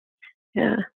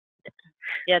 Yeah.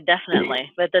 Yeah, definitely.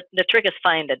 But the trick is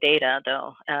finding the data,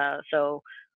 though. So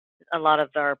a lot of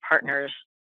our partners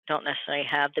don't necessarily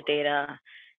have the data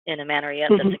in a manner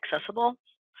yet that's accessible.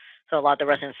 So a lot of the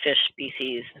resident fish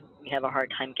species, we have a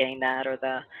hard time getting that, or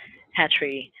the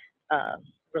hatchery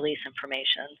release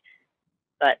information.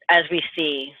 But as we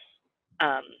see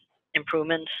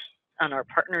improvements on our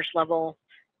partners level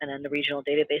and then the regional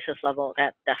databases level,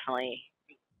 that definitely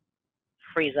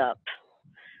frees up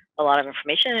a lot of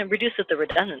information and reduces the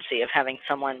redundancy of having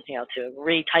someone, to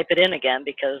re-type it in again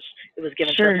because it was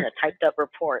given to us in a typed up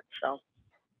report. So,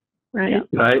 right.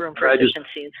 room for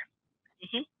efficiencies.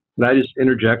 Can I just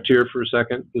interject here for a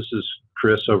second? This is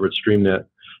Chris over at StreamNet.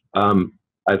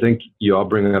 I think you all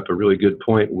bring up a really good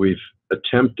point. We've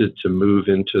attempted to move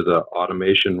into the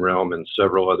automation realm in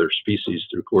several other species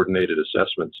through coordinated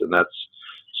assessments, and that's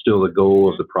still the goal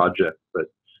of the project, but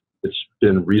it's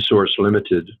been resource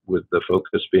limited with the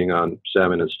focus being on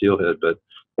salmon and steelhead. But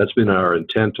that's been our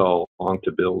intent all along,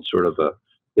 to build sort of a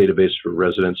database for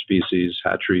resident species,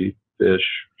 hatchery fish,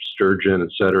 sturgeon, et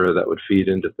cetera, that would feed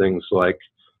into things like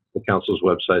the council's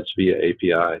websites via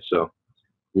API. So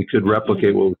we could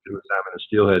replicate what we do with salmon and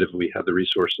steelhead if we had the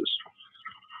resources.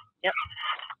 Yep.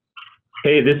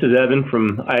 Hey, this is Evan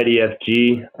from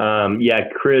IDFG. Yeah,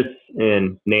 Chris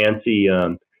and Nancy,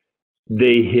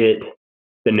 they hit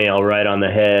the nail right on the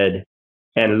head,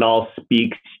 and it all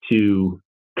speaks to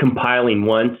compiling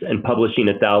once and publishing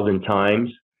 1,000 times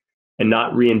and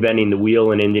not reinventing the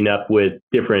wheel and ending up with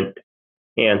different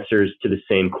answers to the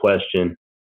same question.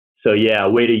 So yeah,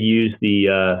 way to use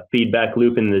the feedback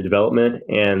loop in the development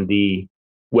and the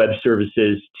web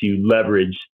services to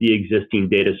leverage the existing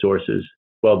data sources.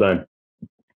 Well done.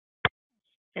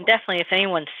 And definitely, if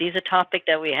anyone sees a topic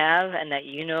that we have and that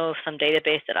of some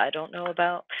database that I don't know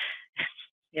about,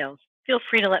 feel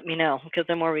free to let me know, because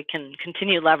the more we can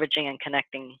continue leveraging and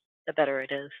connecting, the better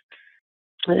it is.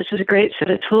 Well, this is a great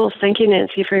set of tools. Thank you,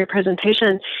 Nancy, for your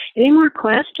presentation. Any more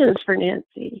questions for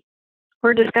Nancy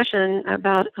or discussion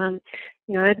about,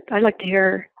 I'd like to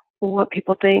hear what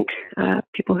people think,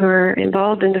 people who are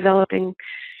involved in developing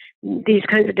these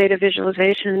kinds of data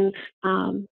visualizations,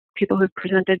 people who've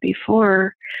presented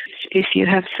before, if you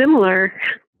have similar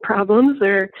problems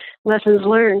or lessons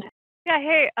learned. Yeah,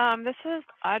 hey, this is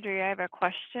Audrey. I have a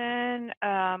question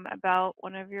about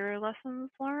one of your lessons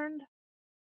learned.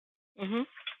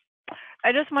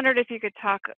 I just wondered if you could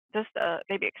talk, just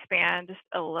maybe expand just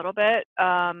a little bit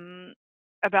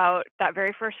about that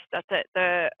very first, that's it,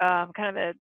 the kind of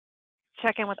the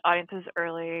check-in with audiences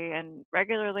early and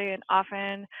regularly and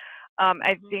often.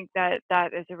 I think that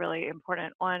is a really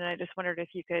important one. I just wondered if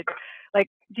you could,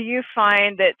 do you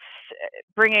find that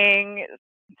bringing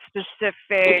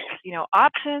specific,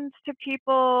 options to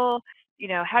people,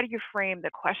 how do you frame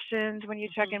the questions when you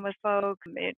check in with folks,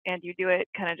 and you do it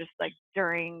kind of just like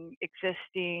during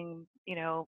existing,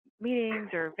 meetings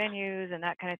or venues and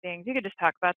that kind of thing? If you could just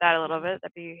talk about that a little bit,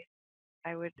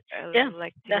 I would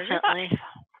like to hear your thoughts.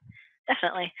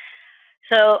 Definitely.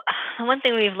 So one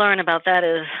thing we've learned about that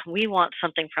is we want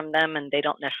something from them, and they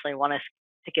don't necessarily want us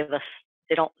to give us.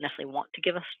 They don't necessarily want to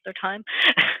give us their time.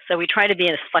 So we try to be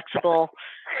as flexible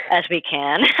as we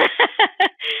can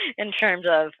in terms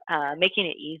of making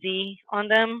it easy on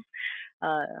them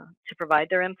to provide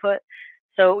their input.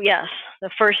 So yes, the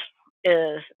first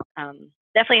is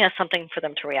definitely has something for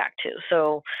them to react to.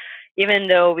 So even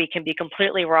though we can be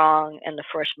completely wrong in the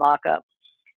first mock-up,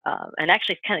 and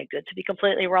actually it's kind of good to be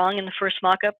completely wrong in the first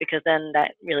mock-up, because then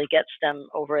that really gets them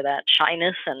over that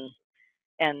shyness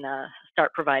and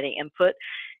start providing input.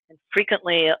 And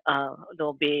frequently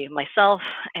there'll be myself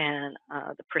and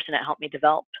the person that helped me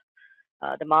develop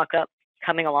the mock-up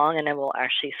coming along, and then we'll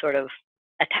actually sort of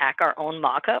attack our own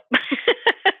mock-up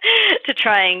to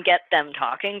try and get them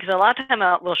talking. Because a lot of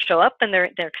time we'll show up and they're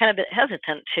kind of a bit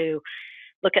hesitant to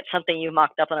look at something you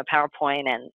mocked up on a PowerPoint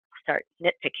and start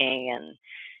nitpicking and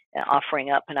offering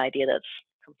up an idea that's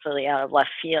completely out of left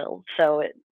field. So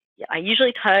I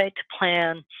usually try to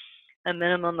plan a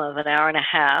minimum of an hour and a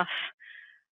half,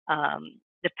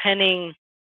 depending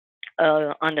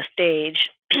on the stage.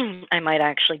 I might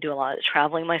actually do a lot of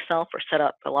traveling myself or set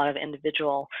up a lot of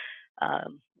individual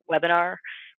webinar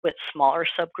with smaller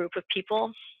subgroup of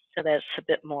people, so that's a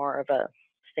bit more of a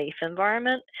safe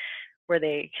environment where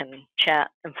they can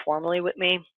chat informally with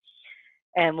me.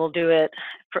 And we'll do it,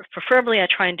 preferably I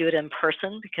try and do it in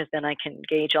person, because then I can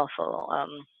gauge also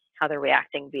how they're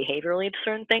reacting behaviorally to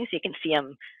certain things. You can see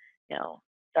them,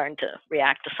 starting to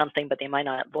react to something, but they might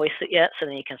not voice it yet. So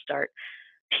then you can start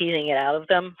teasing it out of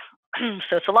them.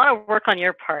 So it's a lot of work on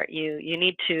your part. You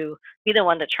need to be the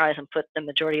one that tries and put the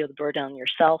majority of the burden on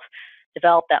yourself,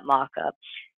 develop that mock-up,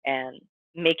 and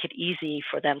make it easy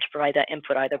for them to provide that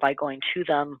input, either by going to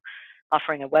them,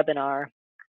 offering a webinar,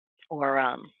 or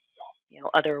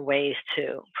other ways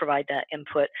to provide that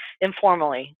input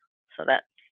informally, so that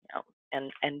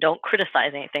and don't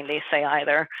criticize anything they say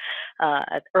either.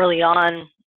 Early on,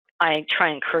 I try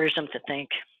and encourage them to think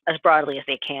as broadly as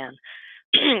they can,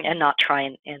 and not try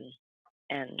and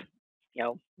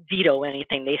veto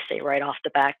anything they say right off the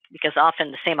bat, because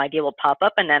often the same idea will pop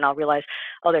up and then I'll realize,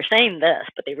 oh, they're saying this,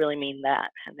 but they really mean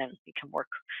that, and then we can work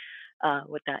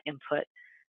with that input.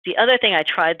 The other thing I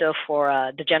tried, though,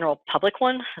 for the general public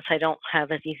one, since I don't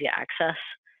have as easy access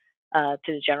to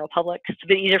the general public, it's a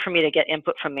bit easier for me to get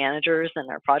input from managers and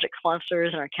our project sponsors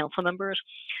and our council members.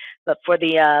 But for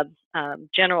the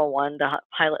general one, the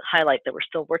highlight that we're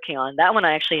still working on, that one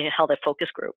I actually held a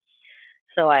focus group.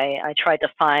 So I tried to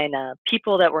find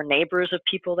people that were neighbors of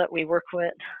people that we work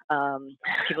with,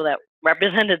 people that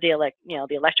represented the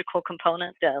the electrical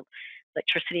component, the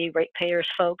electricity ratepayers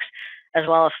folks, as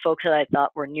well as folks that I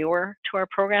thought were newer to our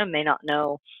program, may not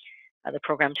know the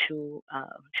program too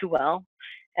well.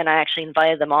 And I actually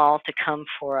invited them all to come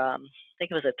for, I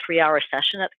think it was a 3-hour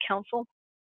session at the council,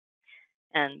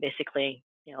 and basically,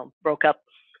 broke up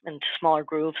into smaller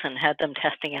groups and had them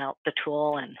testing out the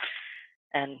tool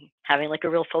and having like a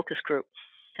real focus group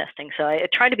testing. So I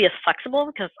try to be as flexible,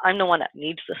 because I'm the one that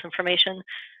needs this information.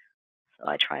 So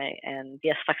I try and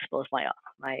be as flexible as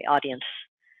my audience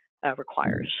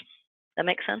requires. That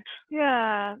makes sense?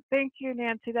 Yeah, thank you,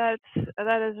 Nancy. That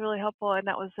is really helpful, and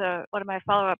that was one of my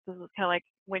follow-ups. Is kind of like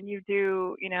when you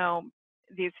do,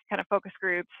 these kind of focus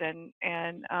groups and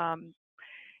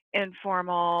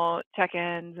informal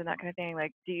check-ins and that kind of thing.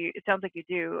 Like, it sounds like you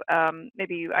do.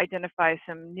 Maybe you identify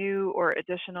some new or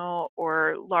additional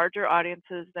or larger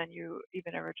audiences than you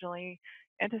even originally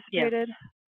anticipated.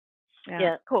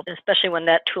 Yeah, cool. Especially when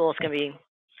that tool is going to be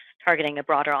targeting a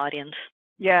broader audience.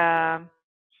 Yeah.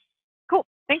 Cool.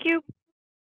 Thank you.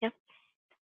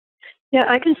 Yeah,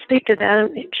 I can speak to that.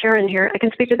 Sharon here. I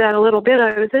can speak to that a little bit.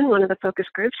 I was in one of the focus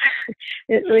groups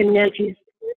in Nancy's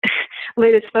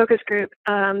latest focus group,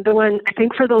 the one, I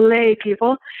think, for the lay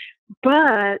people.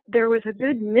 But there was a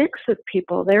good mix of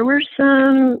people. There were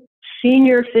some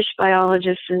senior fish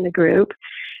biologists in the group.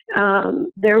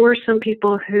 There were some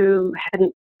people who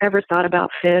hadn't ever thought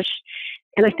about fish.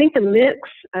 And I think the mix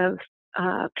of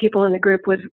people in the group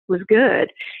was good.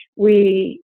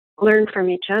 We learned from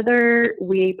each other.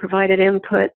 We provided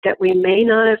input that we may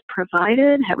not have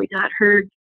provided had we not heard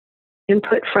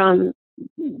input from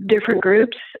different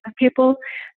groups of people.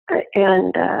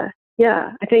 And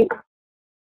yeah, I think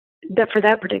that for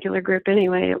that particular group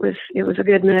anyway, it was a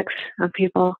good mix of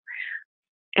people.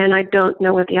 And I don't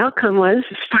know what the outcome was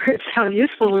as far as how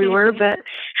useful we were, but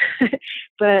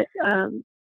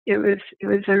it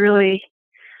was a really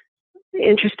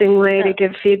interesting way to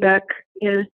give feedback.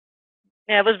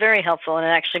 Yeah, it was very helpful, and it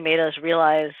actually made us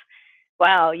realize,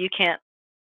 wow, you can't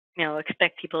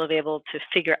expect people to be able to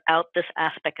figure out this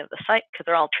aspect of the site because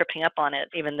they're all tripping up on it,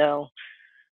 even though,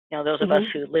 those of us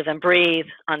who live and breathe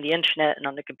on the internet and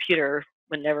on the computer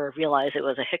would never realize it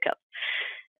was a hiccup.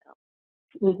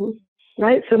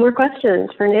 Right. So more questions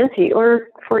for Nancy or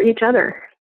for each other.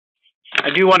 I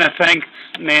do want to thank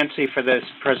Nancy for this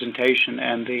presentation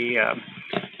and the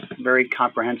very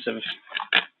comprehensive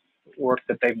work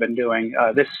that they've been doing.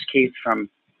 This is Keith from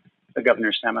the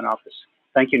Governor's Salmon Office.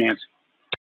 Thank you, Nancy.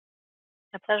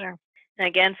 My pleasure. And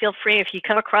again, feel free if you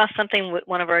come across something with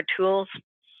one of our tools,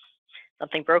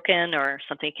 something broken or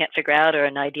something you can't figure out or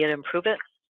an idea to improve it,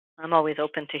 I'm always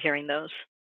open to hearing those.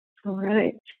 All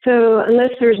right. So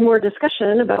unless there's more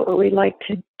discussion about what we'd like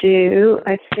to do,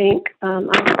 I think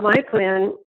my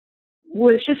plan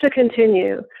was just to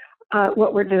continue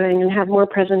what we're doing and have more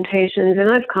presentations.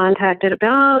 And I've contacted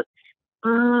about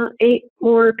 8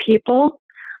 more people.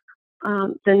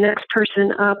 The next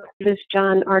person up is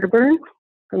John Arterburn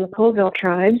from the Colville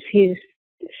Tribes. He's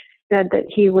said that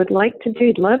he would love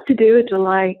to do a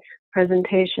July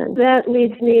presentation. That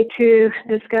leads me to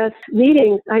discuss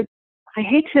meetings. I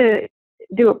hate to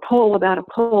do a poll about a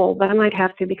poll, but I might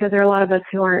have to because there are a lot of us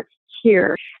who aren't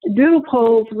here. Doodle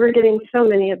polls, we're getting so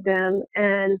many of them,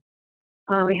 and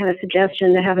we had a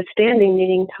suggestion to have a standing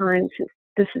meeting time since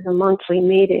this is a monthly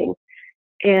meeting.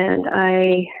 And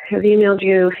I have emailed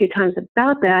you a few times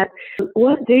about that.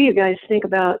 What do you guys think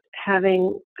about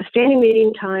having a standing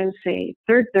meeting time, say,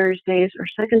 3rd Thursdays or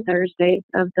 2nd Thursdays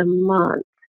of the month,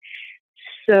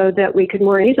 so that we could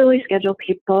more easily schedule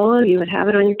people? You would have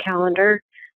it on your calendar.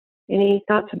 Any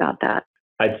thoughts about that?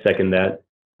 I'd second that.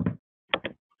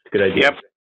 Good idea. Yep.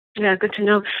 Yeah, good to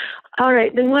know. All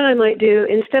right, then what I might do,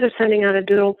 instead of sending out a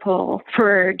doodle poll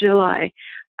for July,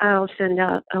 I'll send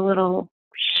out a little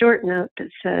short note that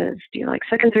says, do you like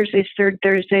 2nd Thursdays, 3rd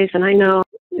Thursdays? And I know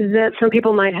that some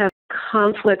people might have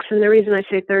conflicts, and the reason I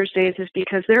say Thursdays is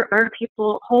because there are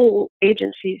whole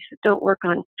agencies that don't work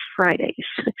on Fridays,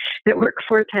 that work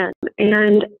 4/10.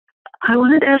 And I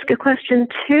wanted to ask a question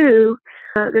too.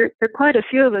 There are quite a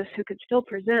few of us who could still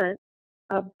present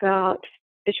about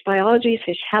fish biology,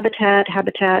 fish habitat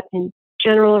in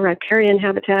general, riparian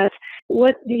habitats.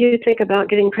 What do you think about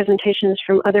getting presentations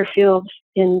from other fields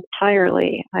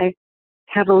entirely? I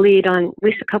have a lead on at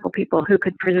least a couple people who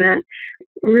could present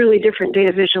really different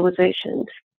data visualizations.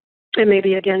 And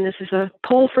maybe, again, this is a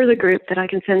poll for the group that I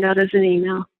can send out as an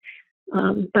email.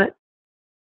 But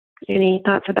any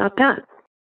thoughts about that?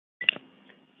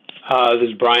 This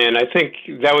is Brian. I think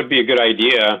that would be a good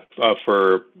idea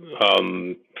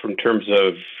from terms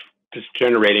of just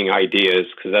generating ideas,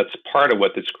 because that's part of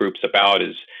what this group's about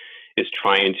is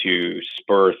trying to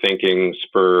spur thinking,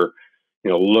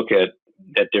 look at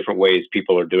different ways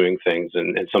people are doing things,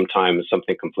 and sometimes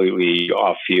something completely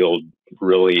off field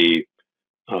really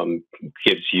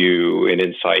gives you an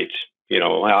insight.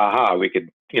 Aha, we could,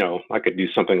 I could do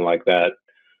something like that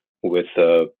with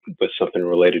something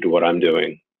related to what I'm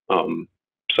doing.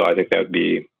 So I think that'd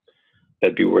be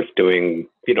worth doing.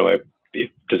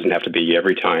 It doesn't have to be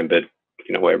every time, but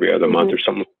every other month or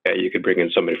something like that. You could bring in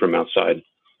somebody from outside.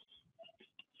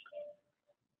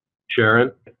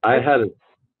 Sharon, I had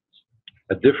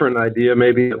a different idea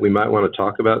maybe that we might want to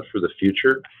talk about for the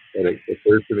future, and it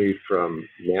occurred to me from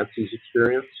Nancy's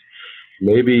experience.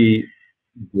 Maybe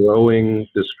growing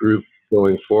this group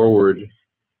going forward,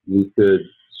 we could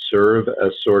serve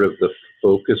as sort of the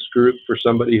focus group for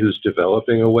somebody who's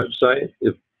developing a website,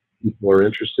 if people are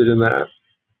interested in that,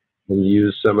 and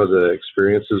use some of the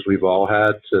experiences we've all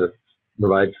had to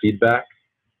provide feedback.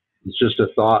 It's just a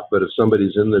thought, but if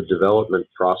somebody's in the development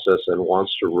process and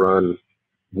wants to run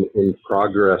an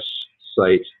in-progress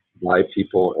site by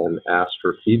people and ask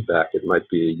for feedback, it might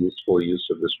be a useful use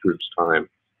of this group's time.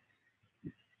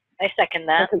 I second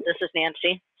that. This is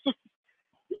Nancy.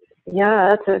 Yeah,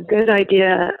 that's a good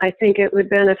idea. I think it would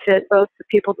benefit both the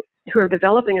people who are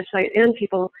developing a site and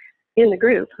people in the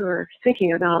group who are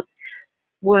thinking about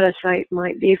what a site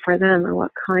might be for them or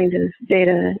what kind of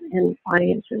data and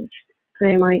audiences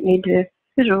they might need to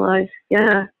visualize.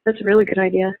 Yeah, that's a really good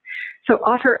idea. So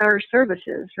offer our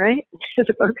services, right, as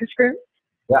a focus group?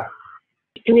 Yeah.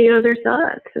 Any other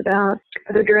thoughts about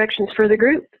other directions for the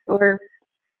group or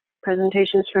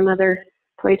presentations from other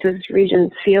places,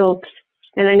 regions, fields?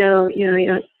 And I know, you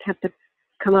don't have to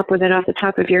come up with it off the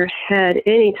top of your head.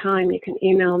 Anytime you can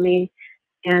email me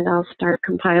and I'll start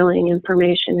compiling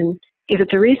information. And if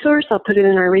it's a resource, I'll put it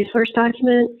in our resource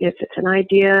document. If it's an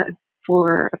idea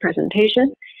for a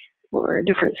presentation or a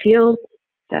different field,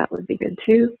 that would be good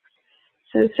too.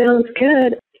 So sounds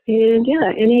good. And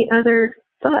yeah, any other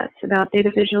thoughts about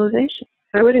data visualization?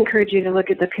 I would encourage you to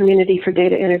look at the Community for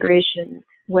Data Integration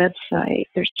website.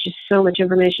 There's just so much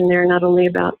information there, not only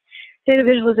about data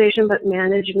visualization, but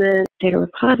management, data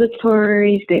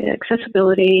repositories, data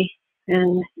accessibility,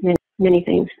 and many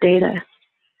things data.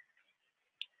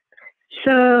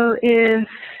 So if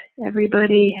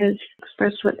everybody has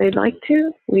expressed what they'd like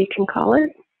to, we can call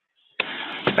it.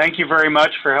 Thank you very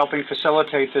much for helping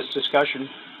facilitate this discussion.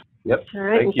 Yep. All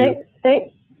right. Thank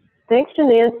you. Thanks to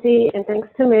Nancy and thanks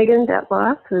to Megan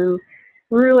Detloff, who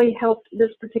really helped this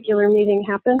particular meeting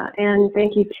happen. And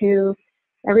thank you to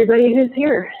everybody who's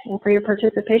here and for your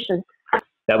participation.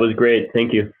 That was great.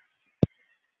 Thank you.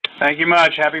 Thank you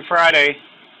much. Happy Friday.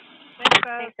 Thanks,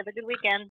 Thanks. Have a good weekend.